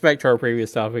take this back to our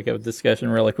previous topic of discussion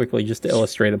really quickly, just to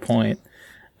illustrate a point.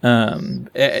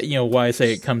 Why I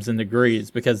say it comes in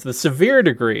degrees, because the severe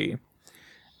degree,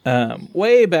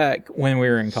 way back when we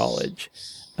were in college,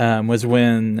 was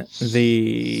when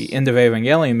the End of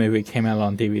Evangelion movie came out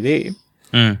on DVD.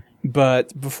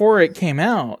 But before it came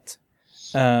out,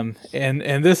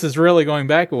 and this is really going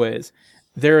back a ways,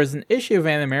 there was an issue of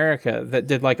Animerica that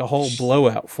did a whole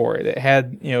blowout for it. It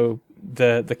had,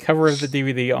 the cover of the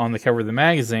DVD on the cover of the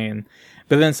magazine,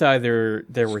 but inside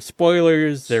there were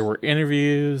spoilers, there were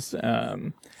interviews,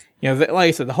 like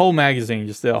I said, the whole magazine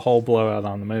just did a whole blowout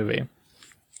on the movie.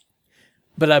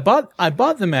 But I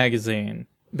bought the magazine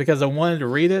because I wanted to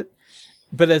read it,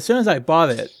 but as soon as I bought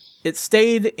it, it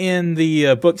stayed in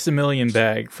the Books A Million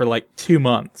bag for 2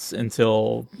 months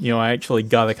until, I actually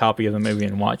got a copy of the movie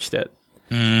and watched it.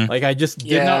 I just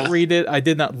did not read it. I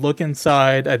did not look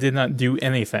inside. I did not do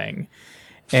anything.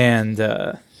 And,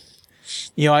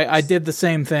 I did the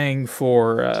same thing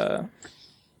for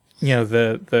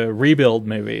the rebuild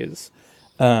movies.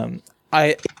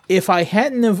 If I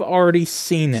hadn't have already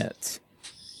seen it,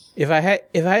 if I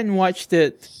hadn't watched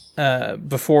it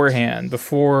beforehand,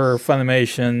 before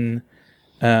Funimation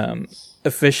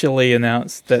officially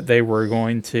announced that they were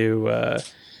going to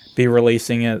be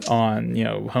releasing it on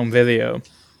home video,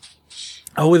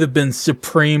 I would have been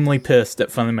supremely pissed at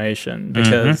Funimation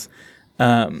because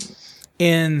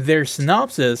in their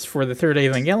synopsis for the third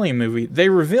Evangelion movie, they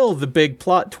reveal the big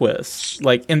plot twist,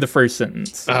 like in the first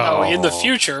sentence. Oh, in the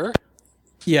future?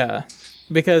 Yeah,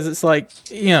 because it's like,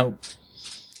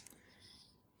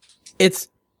 it's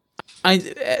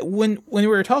when we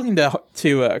were talking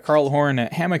to Carl Horn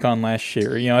at Hamicon last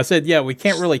year, I said, we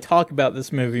can't really talk about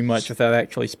this movie much without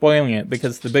actually spoiling it,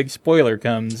 because the big spoiler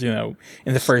comes, in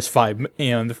the first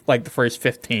the first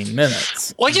 15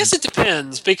 minutes. Well, I guess it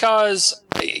depends, because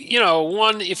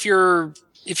one, if you're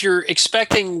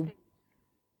expecting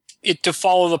it to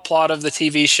follow the plot of the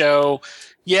TV show,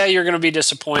 you're going to be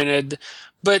disappointed.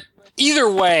 But either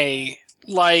way,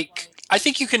 I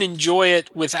think you can enjoy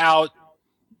it while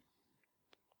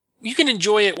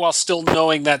still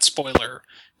knowing that spoiler.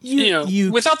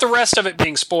 Without the rest of it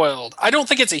being spoiled. I don't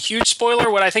think it's a huge spoiler.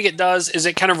 What I think it does is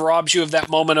it kind of robs you of that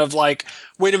moment of like,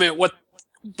 wait a minute,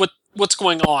 what's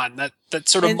going on? That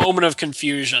sort of moment of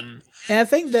confusion. And I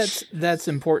think that's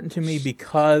important to me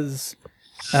because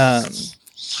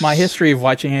my history of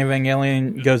watching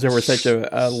Evangelion goes over such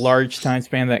a large time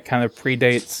span that kind of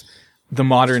predates the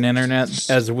modern internet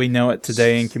as we know it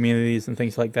today in communities and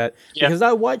things like that. Yep. Because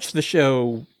I watched the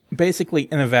show basically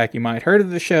in a vacuum. I'd heard of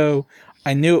the show.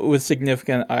 I knew it was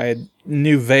significant. I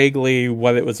knew vaguely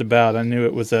what it was about. I knew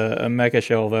it was a mecha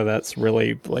show, although that's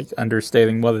really like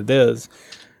understating what it is.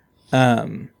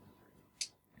 But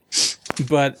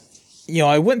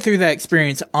I went through that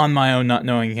experience on my own, not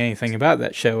knowing anything about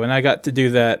that show, and I got to do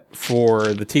that for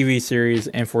the TV series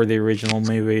and for the original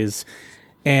movies,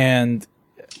 and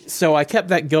so I kept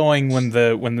that going when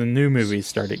the new movies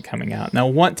started coming out. And I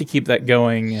want to keep that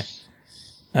going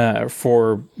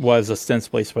for was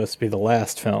ostensibly supposed to be the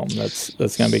last film that's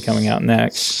going to be coming out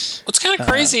next. What's kind of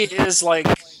crazy is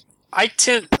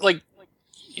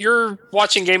you're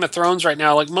watching Game of Thrones right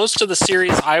now. Like most of the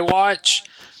series I watch,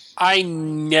 I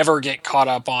never get caught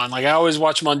up on. Like I always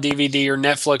watch them on DVD or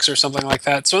Netflix or something like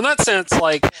that. So in that sense,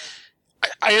 I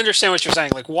understand what you're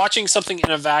saying. Like watching something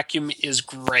in a vacuum is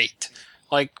great.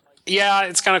 Like,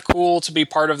 it's kind of cool to be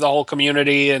part of the whole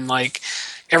community and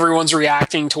everyone's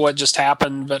reacting to what just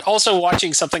happened. But also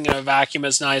watching something in a vacuum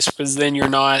is nice because then you're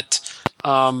not,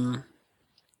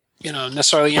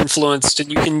 necessarily influenced, and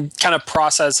you can kind of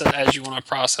process it as you want to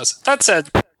process it. That said,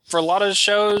 for a lot of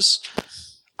shows,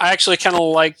 I actually kind of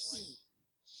like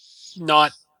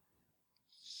not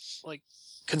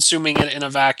consuming it in a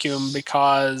vacuum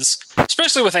because,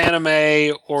 especially with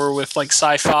anime or with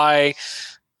sci-fi,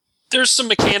 there's some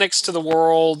mechanics to the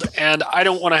world, and I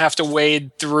don't want to have to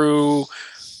wade through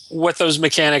what those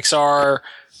mechanics are,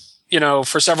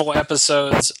 for several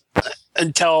episodes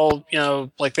until,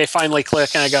 they finally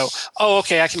click and I go, oh,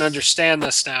 okay, I can understand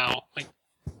this now.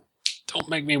 Don't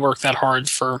make me work that hard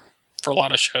for a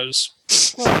lot of shows.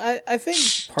 Well, I think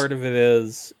part of it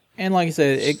is, and like I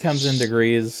said, it comes in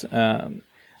degrees.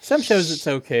 Some shows it's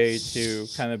okay to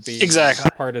kind of be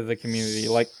part of the community.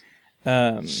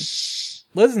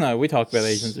 Liz and I, we talk about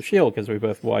Agents of S.H.I.E.L.D. because we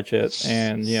both watch it,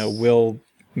 and, we'll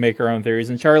make our own theories.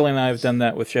 And Charlie and I have done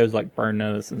that with shows like Burn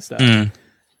Notice and stuff.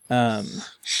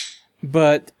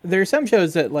 But there are some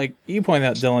shows that, like you point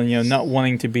out, Dylan, not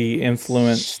wanting to be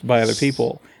influenced by other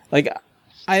people.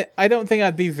 I don't think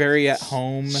I'd be very at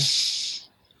home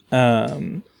in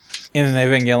an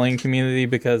Evangelion community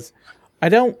because I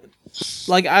don't,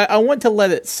 I want to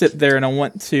let it sit there and I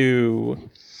want to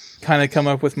kind of come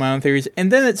up with my own theories,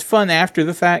 and then it's fun after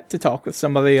the fact to talk with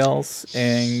somebody else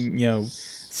and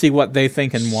see what they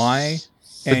think and why,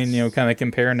 and kind of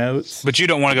compare notes. But you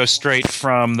don't want to go straight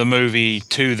from the movie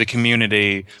to the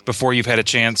community before you've had a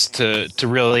chance to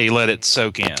really let it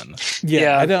soak in.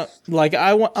 Yeah. I don't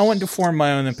I want to form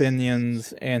my own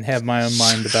opinions and have my own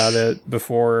mind about it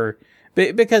before.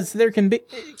 Because there can be,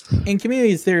 in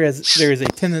communities, there is a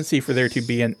tendency for there to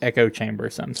be an echo chamber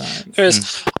sometimes.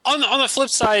 There's, on the flip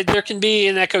side, there can be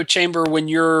an echo chamber when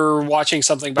you're watching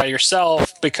something by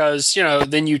yourself because,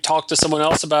 then you talk to someone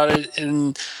else about it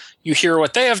and you hear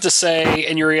what they have to say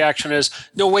and your reaction is,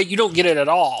 no, wait, you don't get it at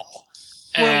all.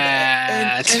 Well,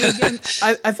 and again,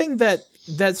 I think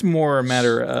that's more a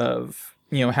matter of,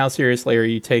 how seriously are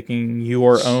you taking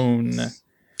your own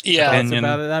thoughts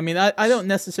about it. I mean, I don't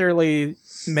necessarily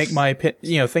make my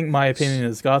think my opinion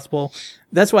is gospel.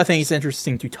 That's why I think it's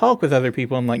interesting to talk with other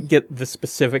people and get the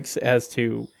specifics as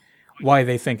to why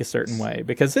they think a certain way,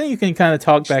 because then you can kind of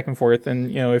talk back and forth,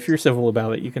 and if you're civil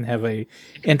about it, you can have a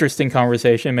interesting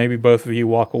conversation. Maybe both of you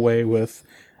walk away with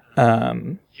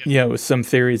some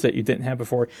theories that you didn't have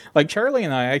before. Like Charlie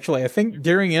and I think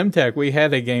during MTech we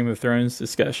had a Game of Thrones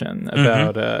discussion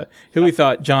about who we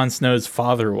thought Jon Snow's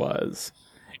father was.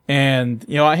 And,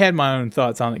 I had my own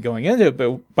thoughts on it going into it,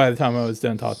 but by the time I was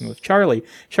done talking with Charlie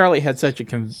had such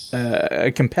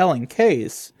a compelling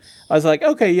case. I was like,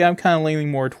 okay, yeah, I'm kind of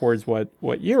leaning more towards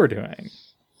what you were doing.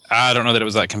 I don't know that it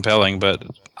was that compelling, but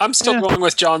I'm still going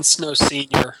with Jon Snow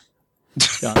Sr.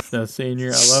 Jon Snow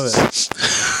Sr., I love it.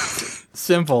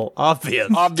 Simple, obvious.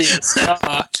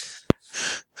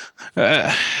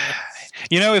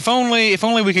 If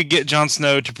only we could get Jon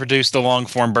Snow to produce the long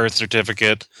form birth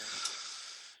certificate.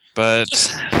 But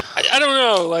I don't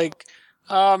know. Like,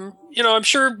 I'm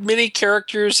sure many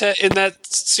characters in that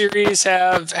series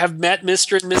have met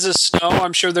Mr. and Mrs. Snow.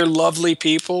 I'm sure they're lovely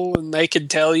people, and they could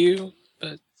tell you.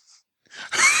 But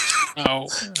no,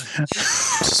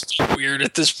 it's just weird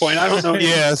at this point. I don't know.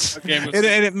 Yes, and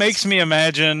it makes me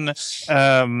imagine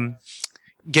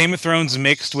Game of Thrones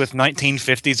mixed with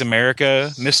 1950s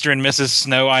America. Mr. and Mrs.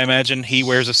 Snow. I imagine he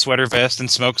wears a sweater vest and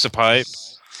smokes a pipe.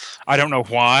 I don't know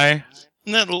why.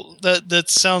 That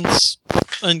sounds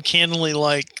uncannily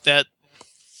like that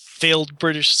failed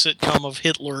British sitcom of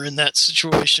Hitler in that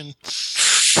situation.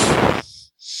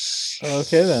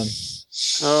 Okay then.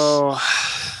 Oh.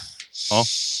 Well.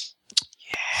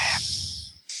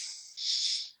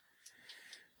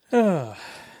 Yeah.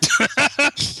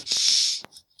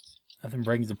 Nothing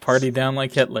brings a party down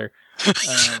like Hitler.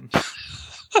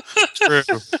 True.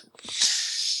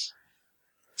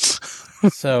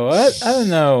 So I don't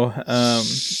know.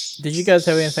 Did you guys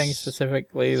have anything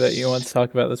specifically that you want to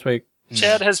talk about this week?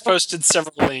 Chad has posted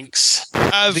several links.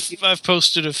 I've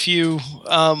posted a few.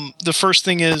 The first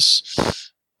thing is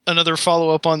another follow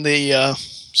up on the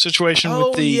situation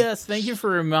with the. Oh yes, thank you for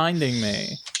reminding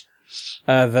me.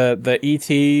 The ET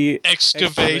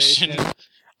excavation.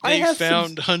 They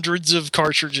found hundreds of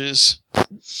cartridges.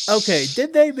 Okay,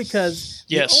 did they? Because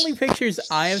yes. The only pictures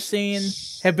I have seen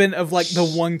have been of like the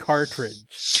one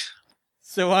cartridge.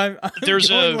 So I'm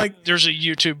there's a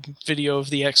YouTube video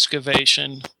of the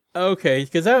excavation. Okay,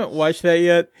 because I haven't watched that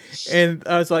yet, and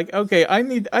I was like, okay, I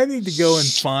need to go and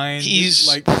find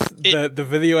the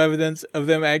video evidence of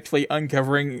them actually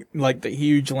uncovering like the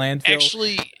huge landfill.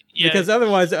 Actually. Yeah. Because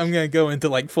otherwise, I'm going to go into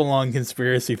like full-on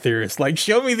conspiracy theorists. Like,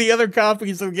 show me the other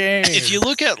copies of games. If you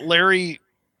look at Larry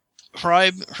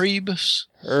Hreib's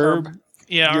Herb,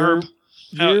 Major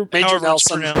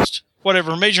Nelson, pronounced,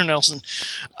 whatever, Major Nelson.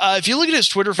 If you look at his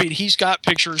Twitter feed, he's got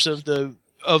pictures of the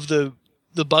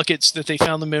buckets that they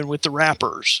found them in with the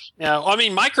wrappers. Yeah, I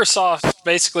mean, Microsoft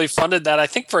basically funded that, I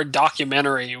think, for a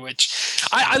documentary, which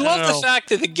I love the fact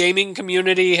that the gaming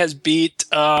community has beat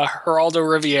Geraldo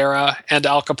Rivera and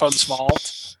Al Capone's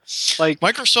Vault. Like,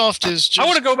 Microsoft is just... I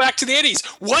want to go back to the 80s.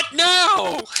 What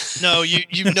now? No,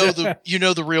 you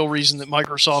know the real reason that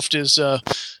Microsoft is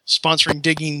sponsoring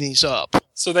digging these up.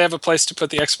 So they have a place to put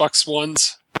the Xbox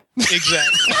Ones.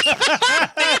 Exactly.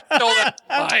 Stole that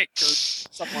Mike or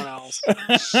someone else.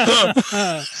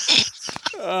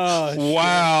 Oh,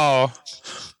 wow.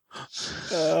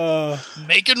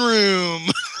 Making room.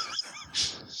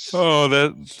 Oh,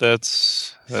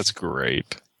 that's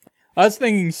great. I was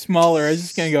thinking smaller. I was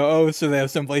just gonna go, so they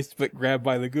have some place to put Grabbed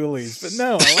by the Ghoulies. But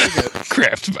no, I like it.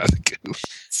 Grabbed by the Ghoulies.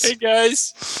 Hey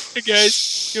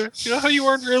guys, you know how you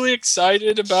weren't really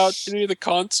excited about any of the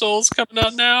consoles coming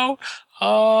out now?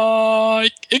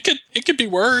 It could be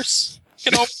worse. It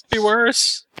could always be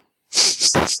worse.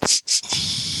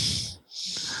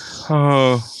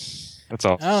 Oh, that's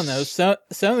all. I don't know.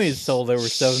 Sony's sold over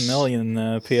 7 million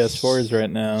PS4s right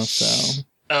now. So.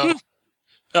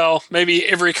 Oh, maybe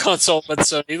every console but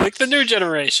Sony, like the new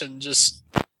generation, just.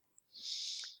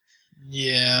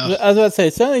 Yeah. I was about to say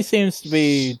Sony seems to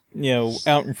be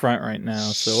out in front right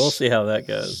now, so we'll see how that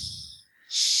goes.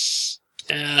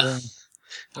 Yeah.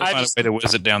 We'll find a way to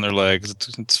whiz it down their legs.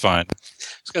 It's fine. I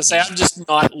was going to say, I've just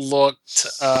not looked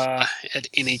at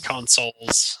any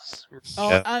consoles. Oh,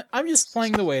 yeah. I'm just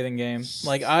playing the waiting game.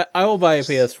 Like, I will buy a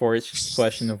PS4. It's just a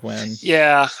question of when.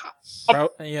 Yeah.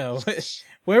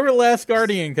 Whenever Last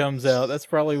Guardian comes out, that's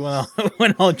probably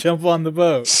when I'll jump on the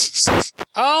boat.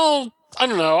 I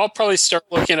don't know. I'll probably start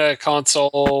looking at a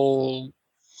console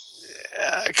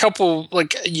a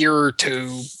year or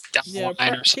two down the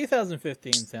line or something.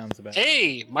 2015 sounds about.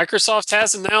 Hey, Microsoft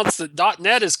has announced that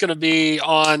 .NET is going to be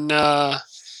on, going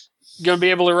to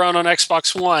be able to run on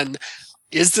Xbox One.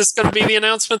 Is this going to be the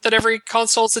announcement that every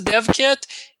console is a dev kit?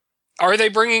 Are they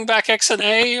bringing back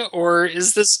XNA, or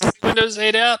is this Windows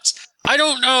 8 apps? I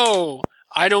don't know.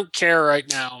 I don't care right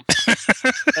now.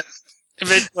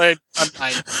 Eventually, I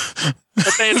might.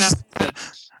 But they announced it.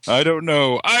 I don't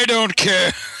know. I don't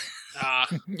care.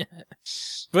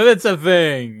 But it's a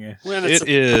thing. When It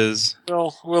is.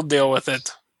 we'll deal with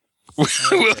it. We'll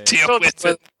Okay. deal with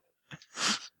it.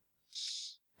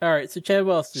 All right, so Chad,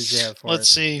 what else did you have for Let's us?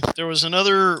 see. There was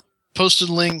another posted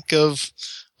link of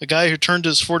a guy who turned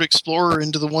his Ford Explorer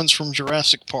into the ones from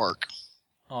Jurassic Park.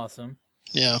 Awesome.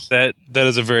 Yeah, That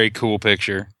is a very cool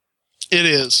picture. it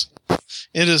is.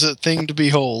 It is a thing to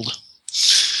behold.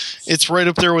 It's right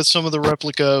up there with some of the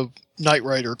replica Knight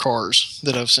Rider cars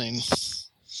that I've seen,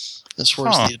 as far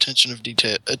as the attention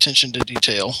to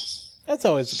detail. That's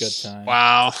always a good time.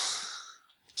 Wow.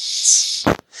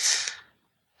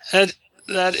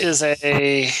 That is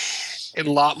a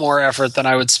lot more effort than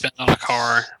I would spend on a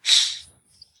car.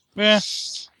 Yeah.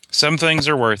 Some things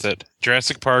are worth it.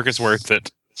 Jurassic Park is worth it.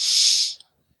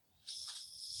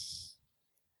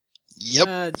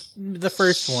 Yep. The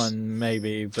first one,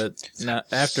 maybe, but not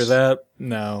after that,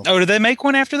 no. Oh, did they make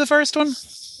one after the first one?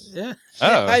 Yeah.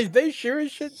 Oh. They sure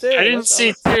as shit did. I didn't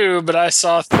see 2, but I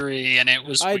saw 3, and it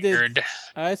was I did. weird.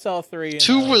 I saw 3. And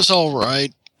 2 was all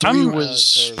right. 3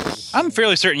 was... I'm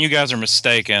fairly certain you guys are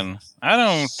mistaken. I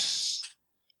don't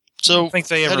So, think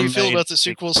they ever how do you feel made about the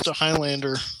sequels to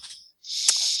Highlander?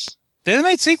 Did they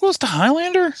make sequels to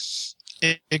Highlander?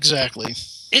 Exactly.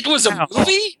 It was a Wow.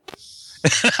 movie?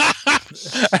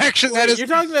 Actually, that Wait, is. you're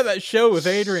talking about that show with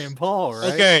Adrian Paul,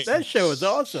 right? Okay. That show is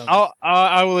awesome.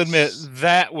 I will admit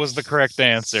that was the correct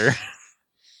answer.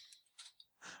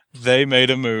 They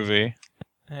made a movie.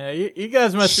 Yeah, you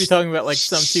guys must be talking about like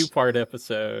some 2-part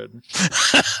episode.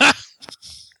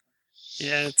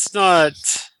 Yeah, it's not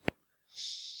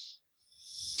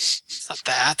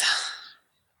that.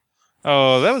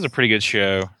 Oh, that was a pretty good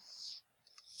show.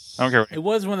 I don't care. It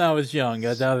was when I was young.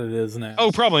 I doubt it is now.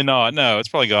 Oh, probably not. No, it's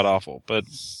probably god awful. But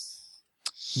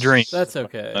dream, That's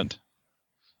okay.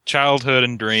 childhood,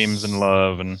 and dreams, and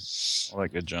love, and all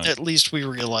that good junk. At least we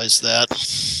realize that.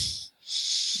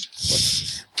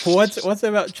 What's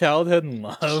about childhood and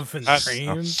love and I-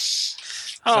 dreams?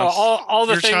 Oh, all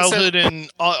the Your things childhood and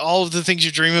all of the things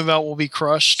you dream about will be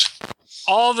crushed.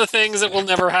 all the things that will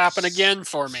never happen again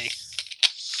for me.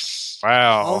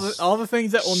 Wow, All the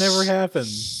things that will never happen.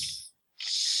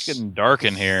 it's getting dark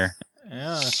in here.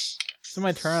 Yeah. It's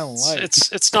my turn on light.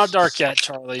 It's not dark yet,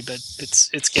 Charlie, but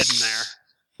it's getting there.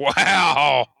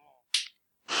 Wow.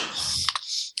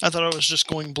 I thought I was just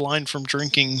going blind from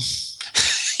drinking.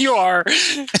 You are.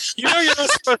 You know you're not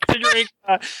supposed to drink.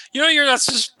 You know you're not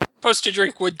supposed to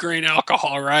drink wood grain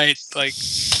alcohol, right? Like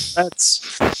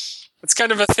that's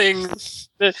kind of a thing.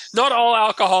 Not all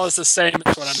alcohol is the same.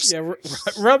 Is what I'm saying.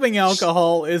 Yeah, rubbing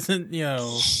alcohol isn't,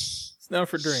 it's not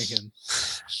for drinking.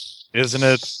 Isn't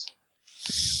it?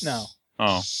 No.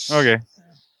 Oh, okay.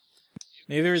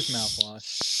 Neither is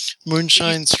mouthwash.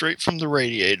 Moonshine straight from the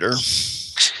radiator.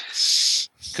 Because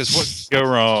what could go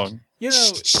wrong? You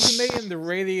may in the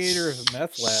radiator of a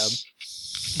meth lab.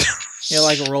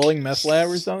 Like a rolling meth lab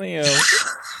or something.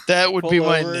 That would be Pull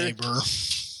my over. neighbor.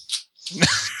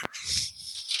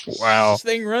 Wow. This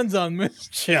thing runs on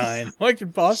moonshine. What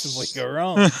could possibly go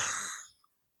wrong?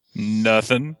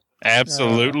 Nothing.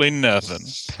 Absolutely nothing.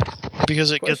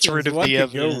 Because it gets Question rid is, of what the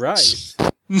could evidence. go right?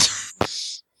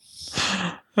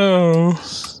 Oh.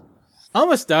 I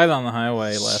almost died on the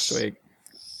highway last week.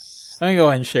 I'm gonna go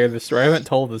ahead and share the story. I haven't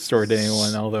told the story to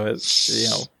anyone, although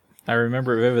it's I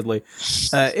remember it vividly.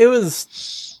 It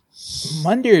was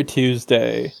Monday or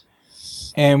Tuesday,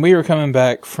 and we were coming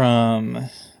back from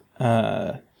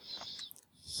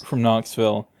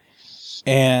Knoxville,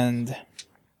 and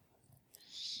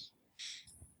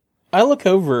I look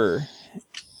over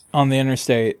on the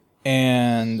interstate,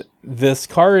 and this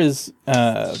car is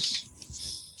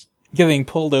getting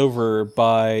pulled over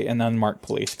by an unmarked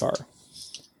police car.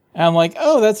 And I'm like,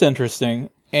 oh, that's interesting.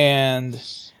 And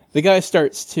the guy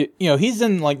starts to, he's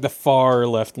in like the far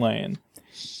left lane.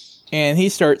 And he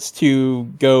starts to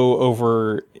go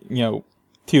over, to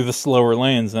the slower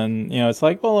lanes. And, it's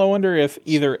like, well, I wonder if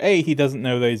either A, he doesn't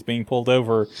know that he's being pulled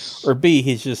over, or B,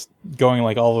 he's just going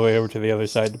like all the way over to the other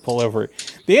side to pull over.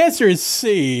 The answer is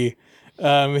C.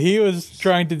 He was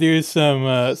trying to do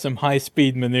some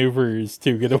high-speed maneuvers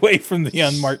to get away from the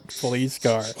unmarked police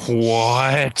car.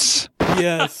 What?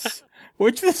 Yes,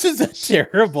 which this is a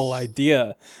terrible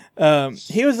idea.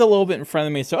 He was a little bit in front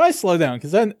of me, so I slow down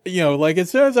because then, as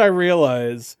soon as I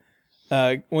realize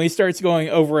when he starts going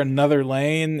over another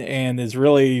lane and is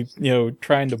really,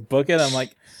 trying to book it, I'm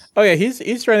like, oh yeah,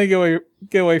 he's trying to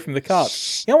get away from the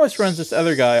cops. He almost runs this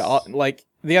other guy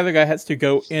the other guy has to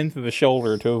go into the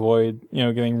shoulder to avoid,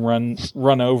 getting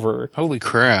run over. Holy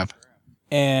crap.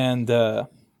 And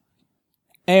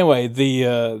anyway,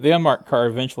 the unmarked car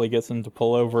eventually gets him to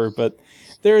pull over, but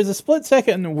there is a split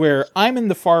second where I'm in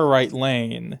the far right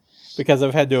lane because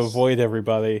I've had to avoid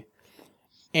everybody.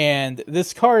 And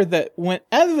this car that went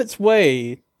out of its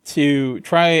way to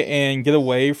try and get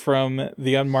away from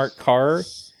the unmarked car,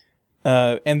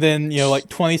 and then,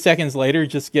 20 seconds later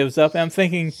just gives up. And I'm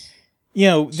thinking,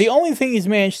 the only thing he's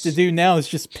managed to do now is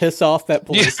just piss off that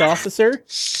police officer.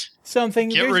 So I'm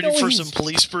thinking, Get ready for some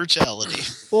police brutality.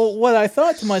 Well, what I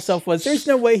thought to myself was, there's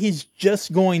no way he's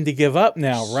just going to give up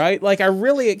now, right? Like, I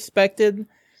really expected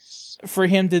for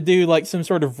him to do, like, some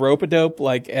sort of rope-a-dope,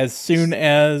 like, as soon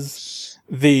as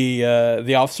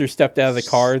the officer stepped out of the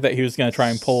car, that he was going to try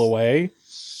and pull away.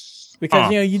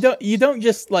 Because, you don't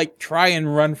just, like, try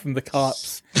and run from the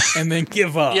cops and then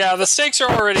give up. Yeah, the stakes are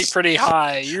already pretty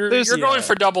high. You're going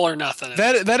for double or nothing.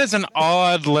 That is an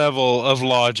odd level of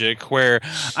logic where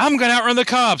I'm going to outrun the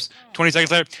cops. 20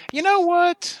 seconds later, you know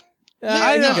what? You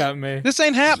got me. This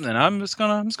ain't happening. I'm just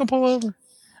gonna pull over.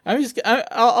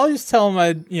 I'll just tell him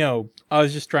I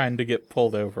was just trying to get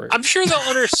pulled over. I'm sure they'll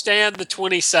understand the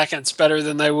 20 seconds better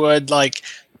than they would,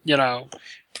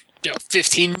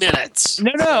 15 minutes.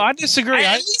 No, I disagree.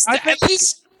 At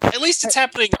least it's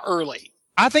happening early.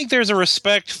 I think there's a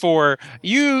respect for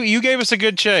you. You gave us a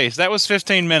good chase. That was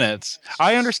 15 minutes.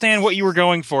 I understand what you were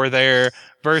going for there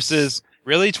versus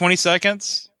really 20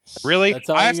 seconds. Really?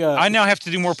 I now have to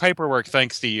do more paperwork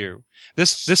thanks to you.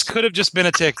 This could have just been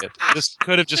a ticket.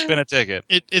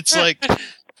 It's like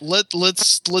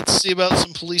let's see about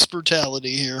some police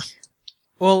brutality here.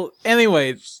 Well,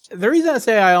 anyway, the reason I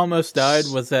say I almost died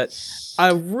was that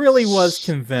I really was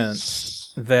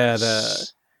convinced that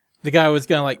the guy was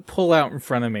gonna pull out in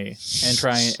front of me and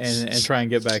try and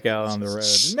get back out on the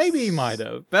road. Maybe he might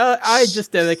have, but I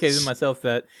just dedicated myself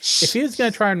that if he was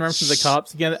gonna try and run from the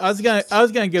cops again, I was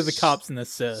gonna give the cops an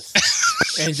assist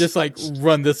and just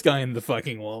run this guy in the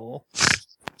fucking wall.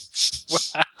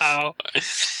 Wow.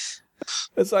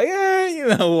 It's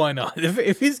why not?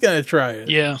 If he's gonna try it,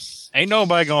 yeah. Ain't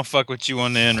nobody gonna fuck with you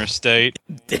on the interstate.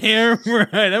 Damn right.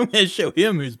 I'm gonna show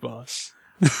him who's boss.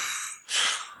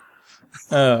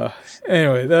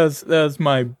 Anyway, that was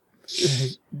my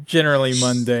generally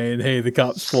mundane, hey, the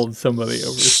cops pulled somebody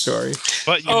over story.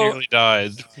 But you nearly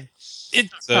died.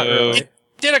 It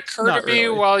did occur to me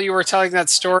while you were telling that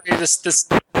story. This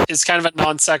is kind of a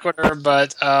non sequitur,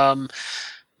 but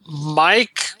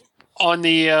Mike on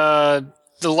the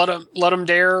Let 'em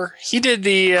Dare, he did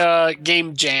the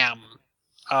game Jam.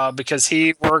 Because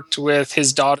he worked with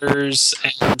his daughters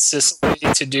and Cicely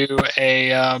to do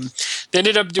they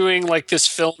ended up doing this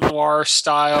film noir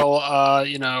style,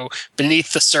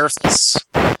 beneath the surface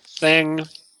thing.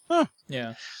 Huh.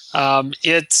 Yeah.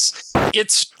 It's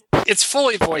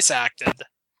fully voice acted.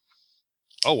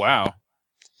 Oh wow.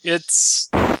 It's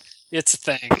a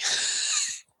thing.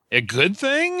 A good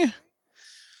thing?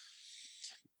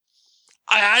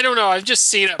 I don't know. I've just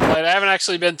seen it played. I haven't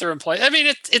actually been through and played. I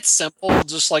mean, it's simple,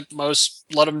 just like most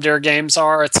Let 'em Dare games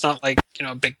are. It's not a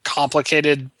big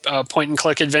complicated point and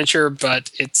click adventure,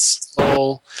 but it's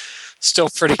still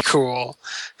pretty cool.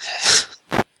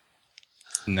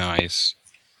 Nice.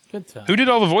 Good time. Who did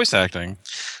all the voice acting?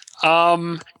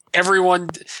 Everyone,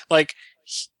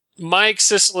 Mike,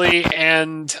 Cicely,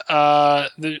 and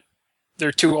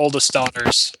their two oldest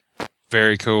daughters.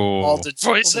 Very cool. All did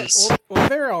voices. Well,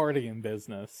 they're already in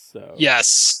business, so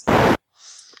yes.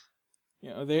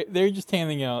 They're just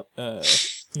handing out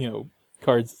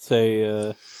cards that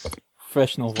say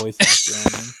professional voice actor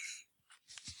on them.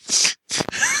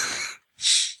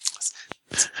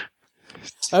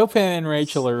 I hope Hannah and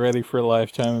Rachel are ready for a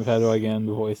lifetime of how do I get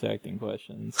into voice acting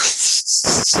questions.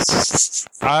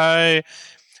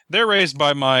 They're raised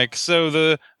by Mike, so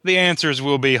the answers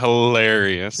will be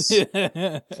hilarious.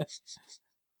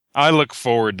 I look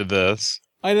forward to this.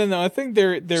 I don't know. I think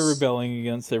they're rebelling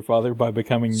against their father by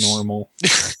becoming normal.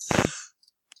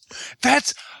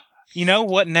 That's, you know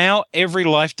what? Now every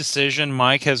life decision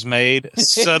Mike has made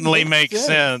suddenly makes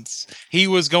sense. He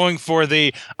was going for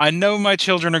I know my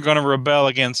children are going to rebel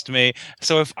against me,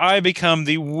 so if I become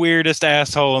the weirdest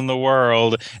asshole in the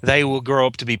world, they will grow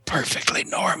up to be perfectly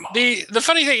normal. The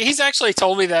funny thing, he's actually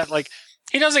told me that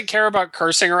he doesn't care about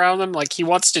cursing around them. He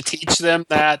wants to teach them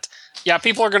that, yeah,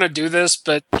 people are going to do this,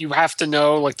 but you have to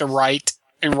know the right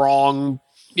and wrong,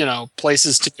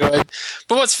 places to do it.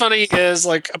 But what's funny is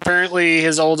apparently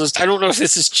his oldest, I don't know if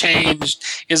this has changed,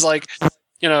 is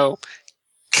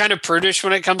kind of prudish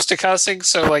when it comes to cussing.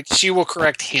 So she will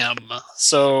correct him.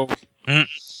 So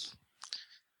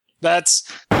that's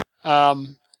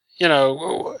You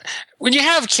know, when you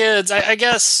have kids, I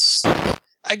guess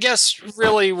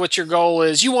really what your goal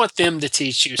is, you want them to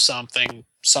teach you something,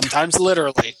 sometimes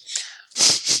literally.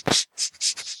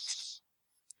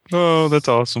 Oh, that's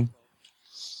awesome.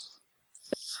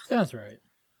 Sounds right.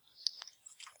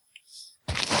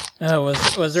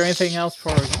 Was there anything else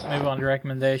before we move on to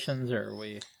recommendations, or are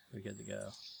we good to go?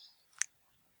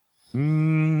 I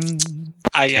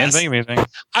Can't guess. think of anything.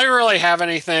 I don't really have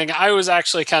anything. I was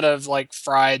actually kind of like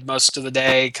fried most of the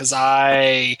day because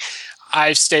I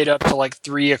stayed up till like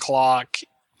 3 o'clock.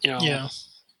 You know. Yeah.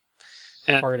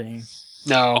 And Partying.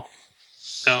 No,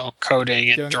 coding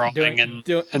and drawing and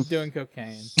doing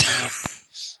cocaine.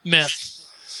 Meth.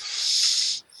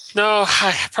 No,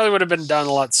 I probably would have been done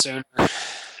a lot sooner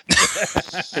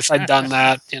if I'd done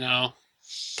that. You know,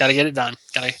 got to get it done.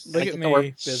 Look at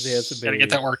me, busy as a bee. Gotta get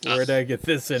that work done. Where did I get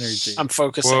this energy? I'm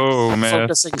focusing. Whoa, man.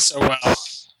 Focusing so well.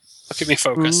 Look at me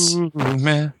focus. Ooh,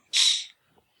 man.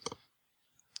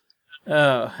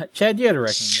 Chad, you had a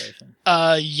recommendation.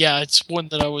 Yeah, it's one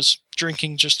that I was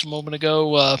drinking just a moment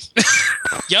ago.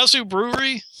 Yazoo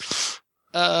Brewery,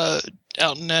 out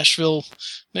in Nashville,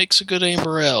 makes a good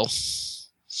amber ale.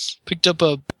 Picked up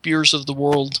a Beers of the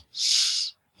World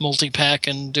multi-pack,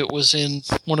 and it was in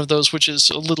one of those, which is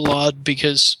a little odd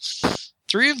because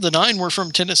 3 of the 9 were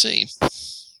from Tennessee.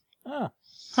 Oh.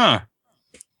 Huh.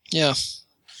 Yeah.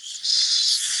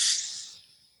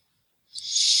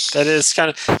 That is kind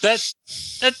of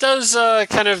that does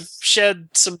kind of shed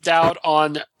some doubt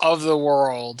on Of the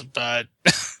World, but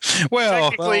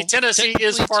Well, technically Tennessee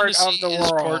is part of the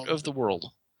world. Part of the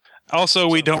world. also,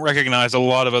 we don't recognize a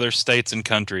lot of other states and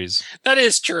countries. That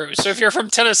is true. So if you're from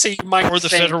Tennessee, you might Or the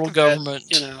think federal that, government.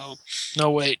 you know.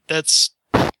 No, wait, that's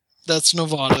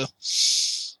Nevada.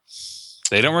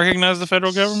 They don't recognize the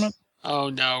federal government? Oh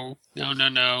no.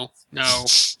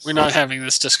 We're not having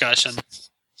this discussion.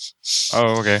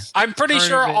 Oh, okay. I'm pretty Current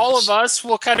sure all events. of us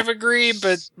will kind of agree,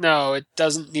 but no, it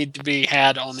doesn't need to be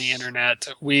had on the internet.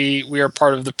 We are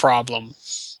part of the problem.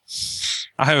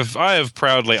 I have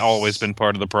proudly always been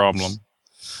part of the problem.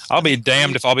 I'll be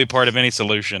damned if I'll be part of any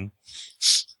solution.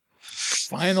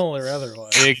 Final or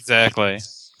otherwise. Exactly.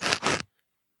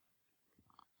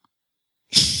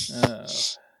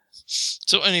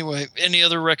 So anyway, any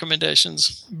other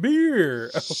recommendations?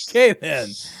 Beer. Okay then.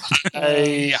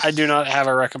 I do not have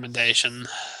a recommendation.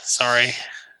 Sorry.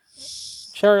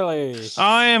 Charlie.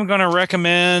 I am going to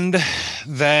recommend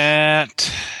that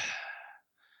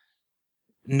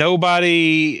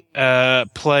nobody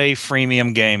play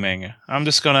freemium gaming. I'm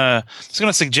just gonna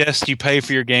suggest you pay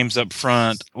for your games up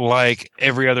front, like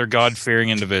every other God-fearing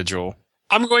individual.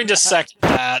 I'm going to second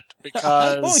that I'm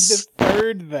going because to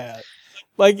third that.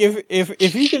 Like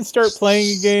if you can start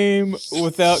playing a game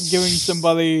without giving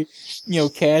somebody,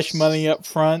 cash money up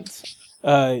front,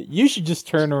 you should just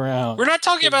turn around. we're not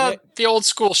talking about the old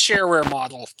school shareware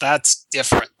model. That's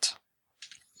different.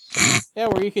 Yeah,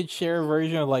 where you could share a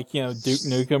version of Duke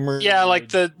Nukem or Yeah, like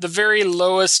the very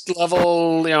lowest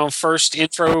level, first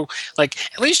intro. Like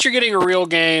at least you're getting a real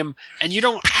game, and you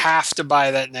don't have to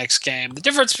buy that next game. The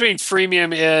difference between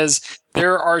freemium is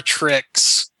there are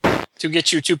tricks to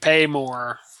get you to pay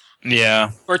more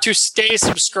Yeah. or to stay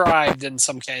subscribed in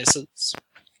some cases.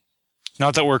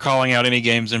 Not that we're calling out any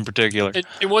games in particular.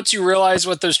 And once you realize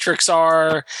what those tricks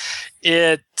are,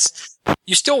 you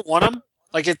still want them.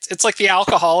 Like it's like the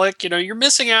alcoholic, you're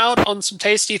missing out on some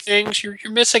tasty things. You're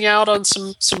missing out on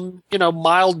some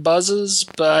mild buzzes,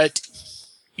 but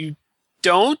you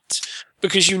don't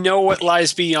because you know what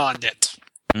lies beyond it.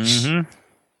 Mm-hmm.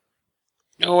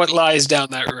 You know what lies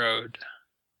down that road.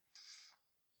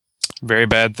 Very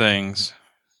bad things.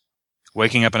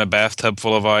 Waking up in a bathtub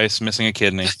full of ice, missing a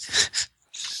kidney.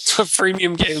 That's what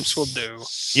freemium games will do.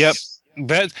 Yep.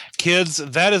 Kids,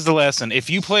 that is the lesson. If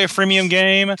you play a freemium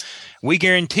game, we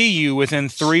guarantee you within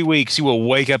 3 weeks you will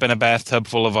wake up in a bathtub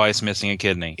full of ice missing a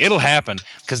kidney. It'll happen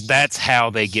because that's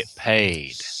how they get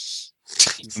paid.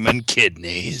 Human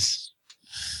kidneys.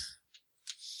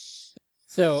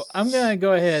 So I'm gonna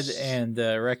go ahead and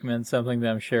recommend something that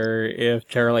I'm sure if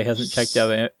Charlie hasn't checked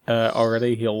out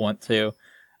already, he'll want to.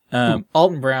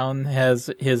 Alton Brown has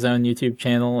his own YouTube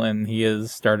channel, and he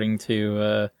is starting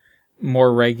to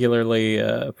more regularly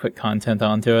put content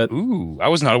onto it. Ooh, I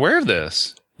was not aware of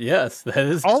this. Yes, that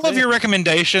is All of your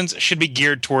recommendations should be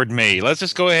geared toward me. Let's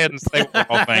just go ahead and say what we're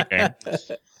all thinking.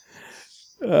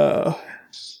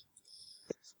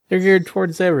 They're geared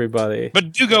towards everybody.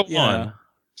 But do go Yeah.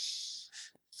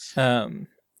 on.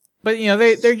 But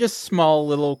they're just small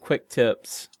little quick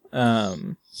tips. Huh.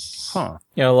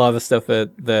 A lot of the stuff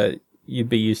that you'd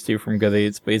be used to from Good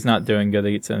Eats, but he's not doing Good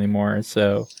Eats anymore,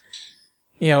 so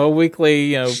a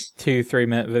weekly, 2-3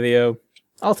 minute video,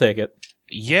 I'll take it.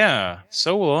 Yeah,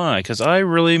 so will I, because I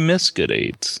really miss Good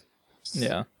 8.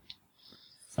 Yeah.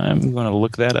 I'm going to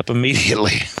look that up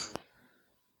immediately.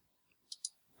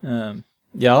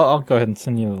 Yeah, I'll go ahead and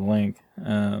send you the link.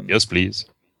 Yes, please.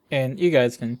 And you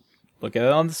guys can look at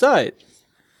it on the site.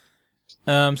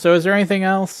 So is there anything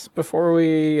else before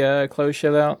we close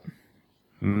shit out?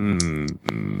 No.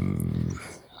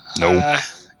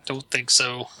 Don't think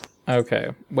so.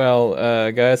 Okay.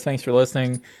 Well, guys, thanks for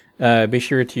listening. Be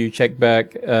sure to check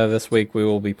back this week. We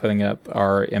will be putting up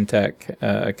our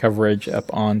MTech coverage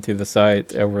up onto the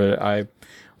site over, I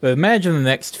would imagine, the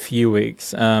next few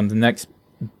weeks. The next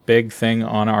big thing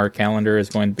on our calendar is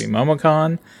going to be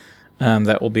MomoCon.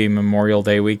 That will be Memorial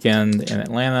Day weekend in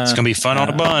Atlanta. It's going to be fun on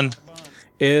a bun.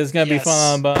 It is going to be fun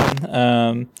on a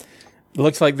bun.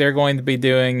 Looks like they're going to be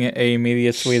doing a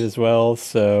media suite as well.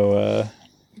 So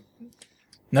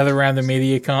another round of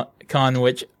MediaCon,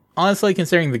 which honestly,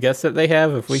 considering the guests that they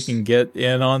have, if we can get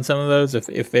in on some of those,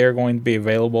 if they're going to be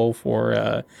available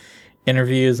for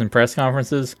interviews and press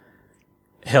conferences,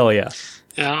 hell yeah.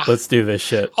 Yeah. Let's do this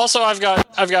shit. Also, I've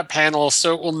got panels,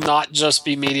 so it will not just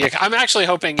be media. I'm actually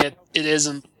hoping it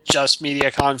isn't just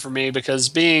MediaCon for me, because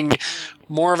being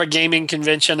more of a gaming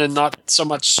convention and not so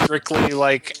much strictly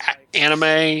like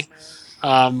anime,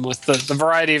 with the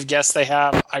variety of guests they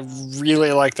have, I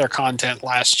really liked their content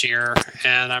last year,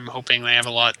 and I'm hoping they have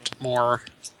a lot more.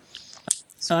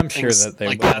 I'm sure that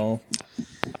they will.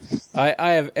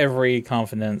 I have every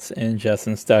confidence in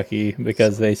Justin Stuckey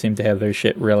because they seem to have their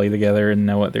shit really together and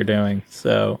know what they're doing.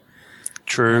 So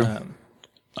true.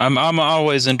 I'm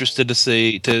always interested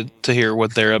to hear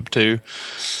what they're up to,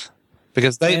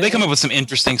 because they come up with some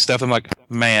interesting stuff. I'm like,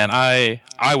 man, I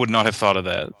would not have thought of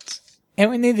that. And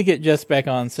we need to get Jess back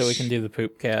on so we can do the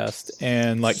poop cast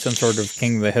and like some sort of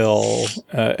King of the Hill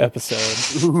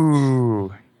episode.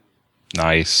 Ooh,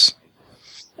 nice.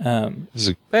 But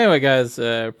anyway, guys,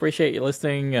 appreciate you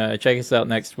listening. Check us out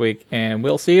next week, and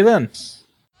we'll see you then.